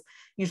tunnels.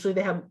 Usually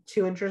they have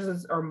 2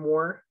 entrances or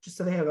more, just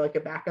so they have like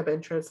a backup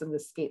entrance in the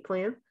escape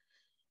plan.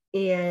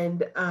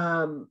 And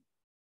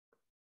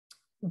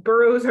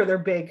burrows are their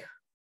big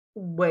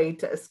way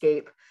to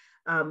escape.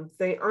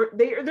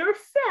 They're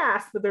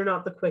fast, but they're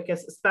not the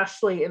quickest,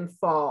 especially in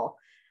fall.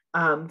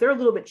 They're a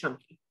little bit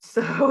chunky,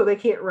 so they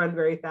can't run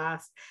very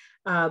fast,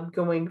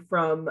 going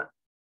from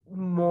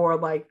more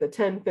like the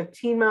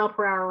 10-15 mile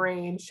per hour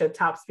range to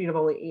top speed of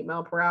only 8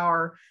 mile per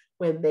hour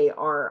when they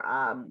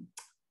are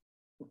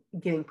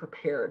getting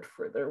prepared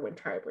for their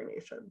winter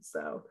hibernation.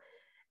 So,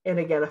 and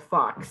again, a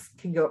fox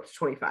can go up to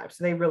 25.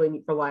 So they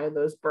really rely on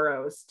those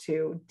burrows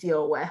to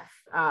deal with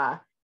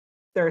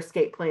their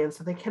escape plans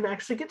so they can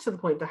actually get to the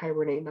point to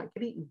hibernate and not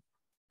get eaten.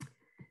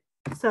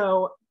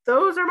 So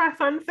those are my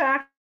fun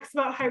facts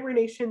about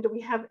hibernation. Do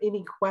we have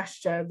any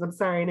questions? I'm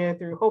sorry, I know I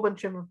threw a whole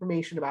bunch of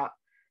information about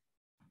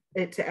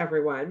it to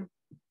everyone.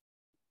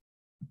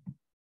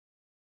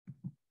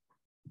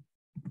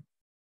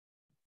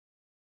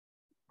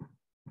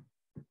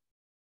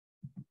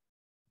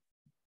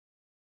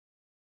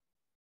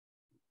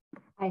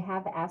 I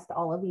have asked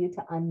all of you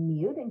to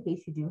unmute in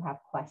case you do have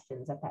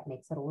questions, if that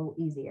makes it a little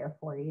easier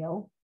for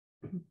you.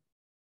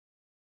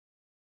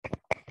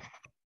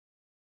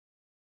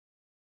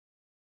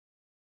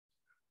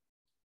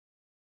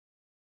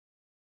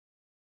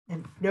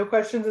 And no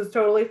questions is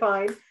totally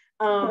fine.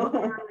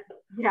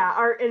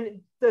 Yeah, and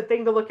the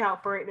thing to look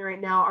out for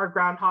right now, our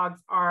groundhogs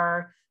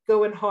are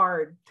going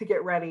hard to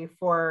get ready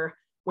for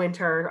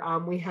winter.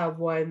 We have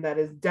one that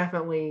is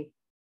definitely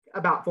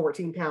about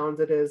 14 pounds.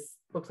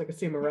 Looks like a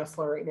sumo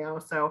wrestler right now.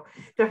 So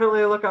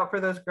definitely look out for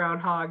those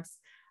groundhogs,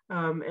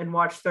 and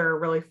watch their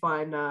really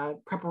fun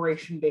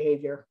preparation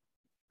behavior.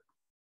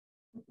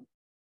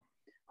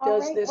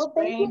 Does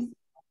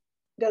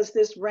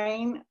this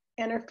rain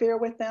interfere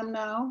with them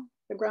now,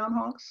 the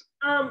groundhogs?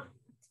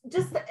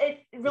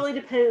 It really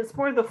depends. It's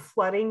more the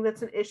flooding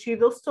that's an issue.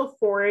 They'll still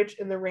forage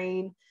in the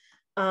rain,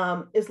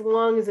 as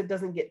long as it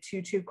doesn't get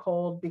too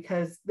cold,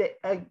 because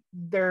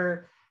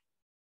their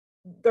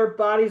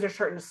bodies are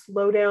starting to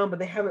slow down, but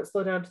they haven't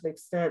slowed down to the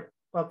extent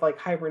of like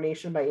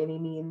hibernation by any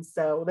means.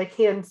 So they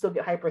can still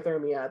get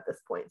hyperthermia at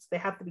this point. So they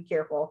have to be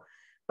careful,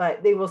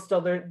 but they will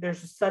still,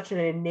 there's just such an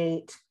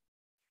innate,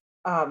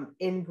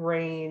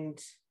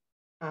 ingrained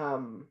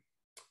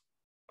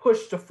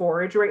push to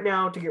forage right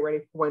now to get ready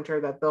for winter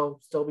that they'll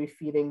still be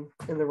feeding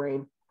in the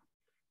rain.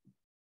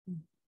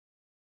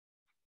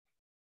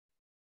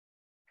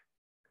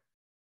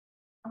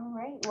 All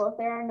right, well, if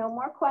there are no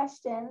more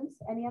questions,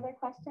 any other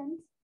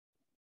questions?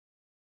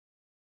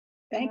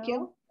 Thank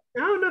you.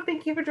 No,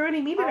 thank you for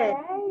joining me today.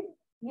 All right.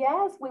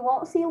 Yes, we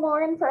won't see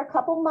Lauren for a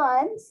couple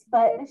months,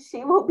 but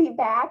she will be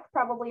back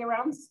probably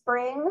around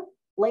spring,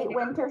 late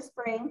winter,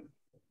 spring.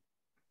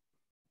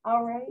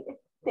 All right,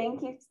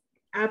 thank you.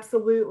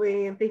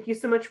 Absolutely, and thank you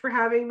so much for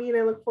having me, and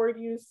I look forward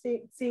to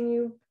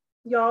seeing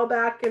y'all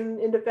back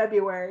into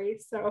February.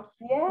 So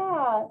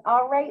yeah,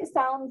 all right,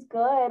 sounds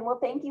good. Well,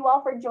 thank you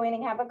all for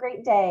joining. Have a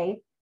great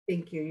day.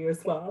 Thank you. You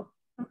as well.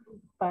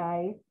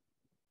 Bye.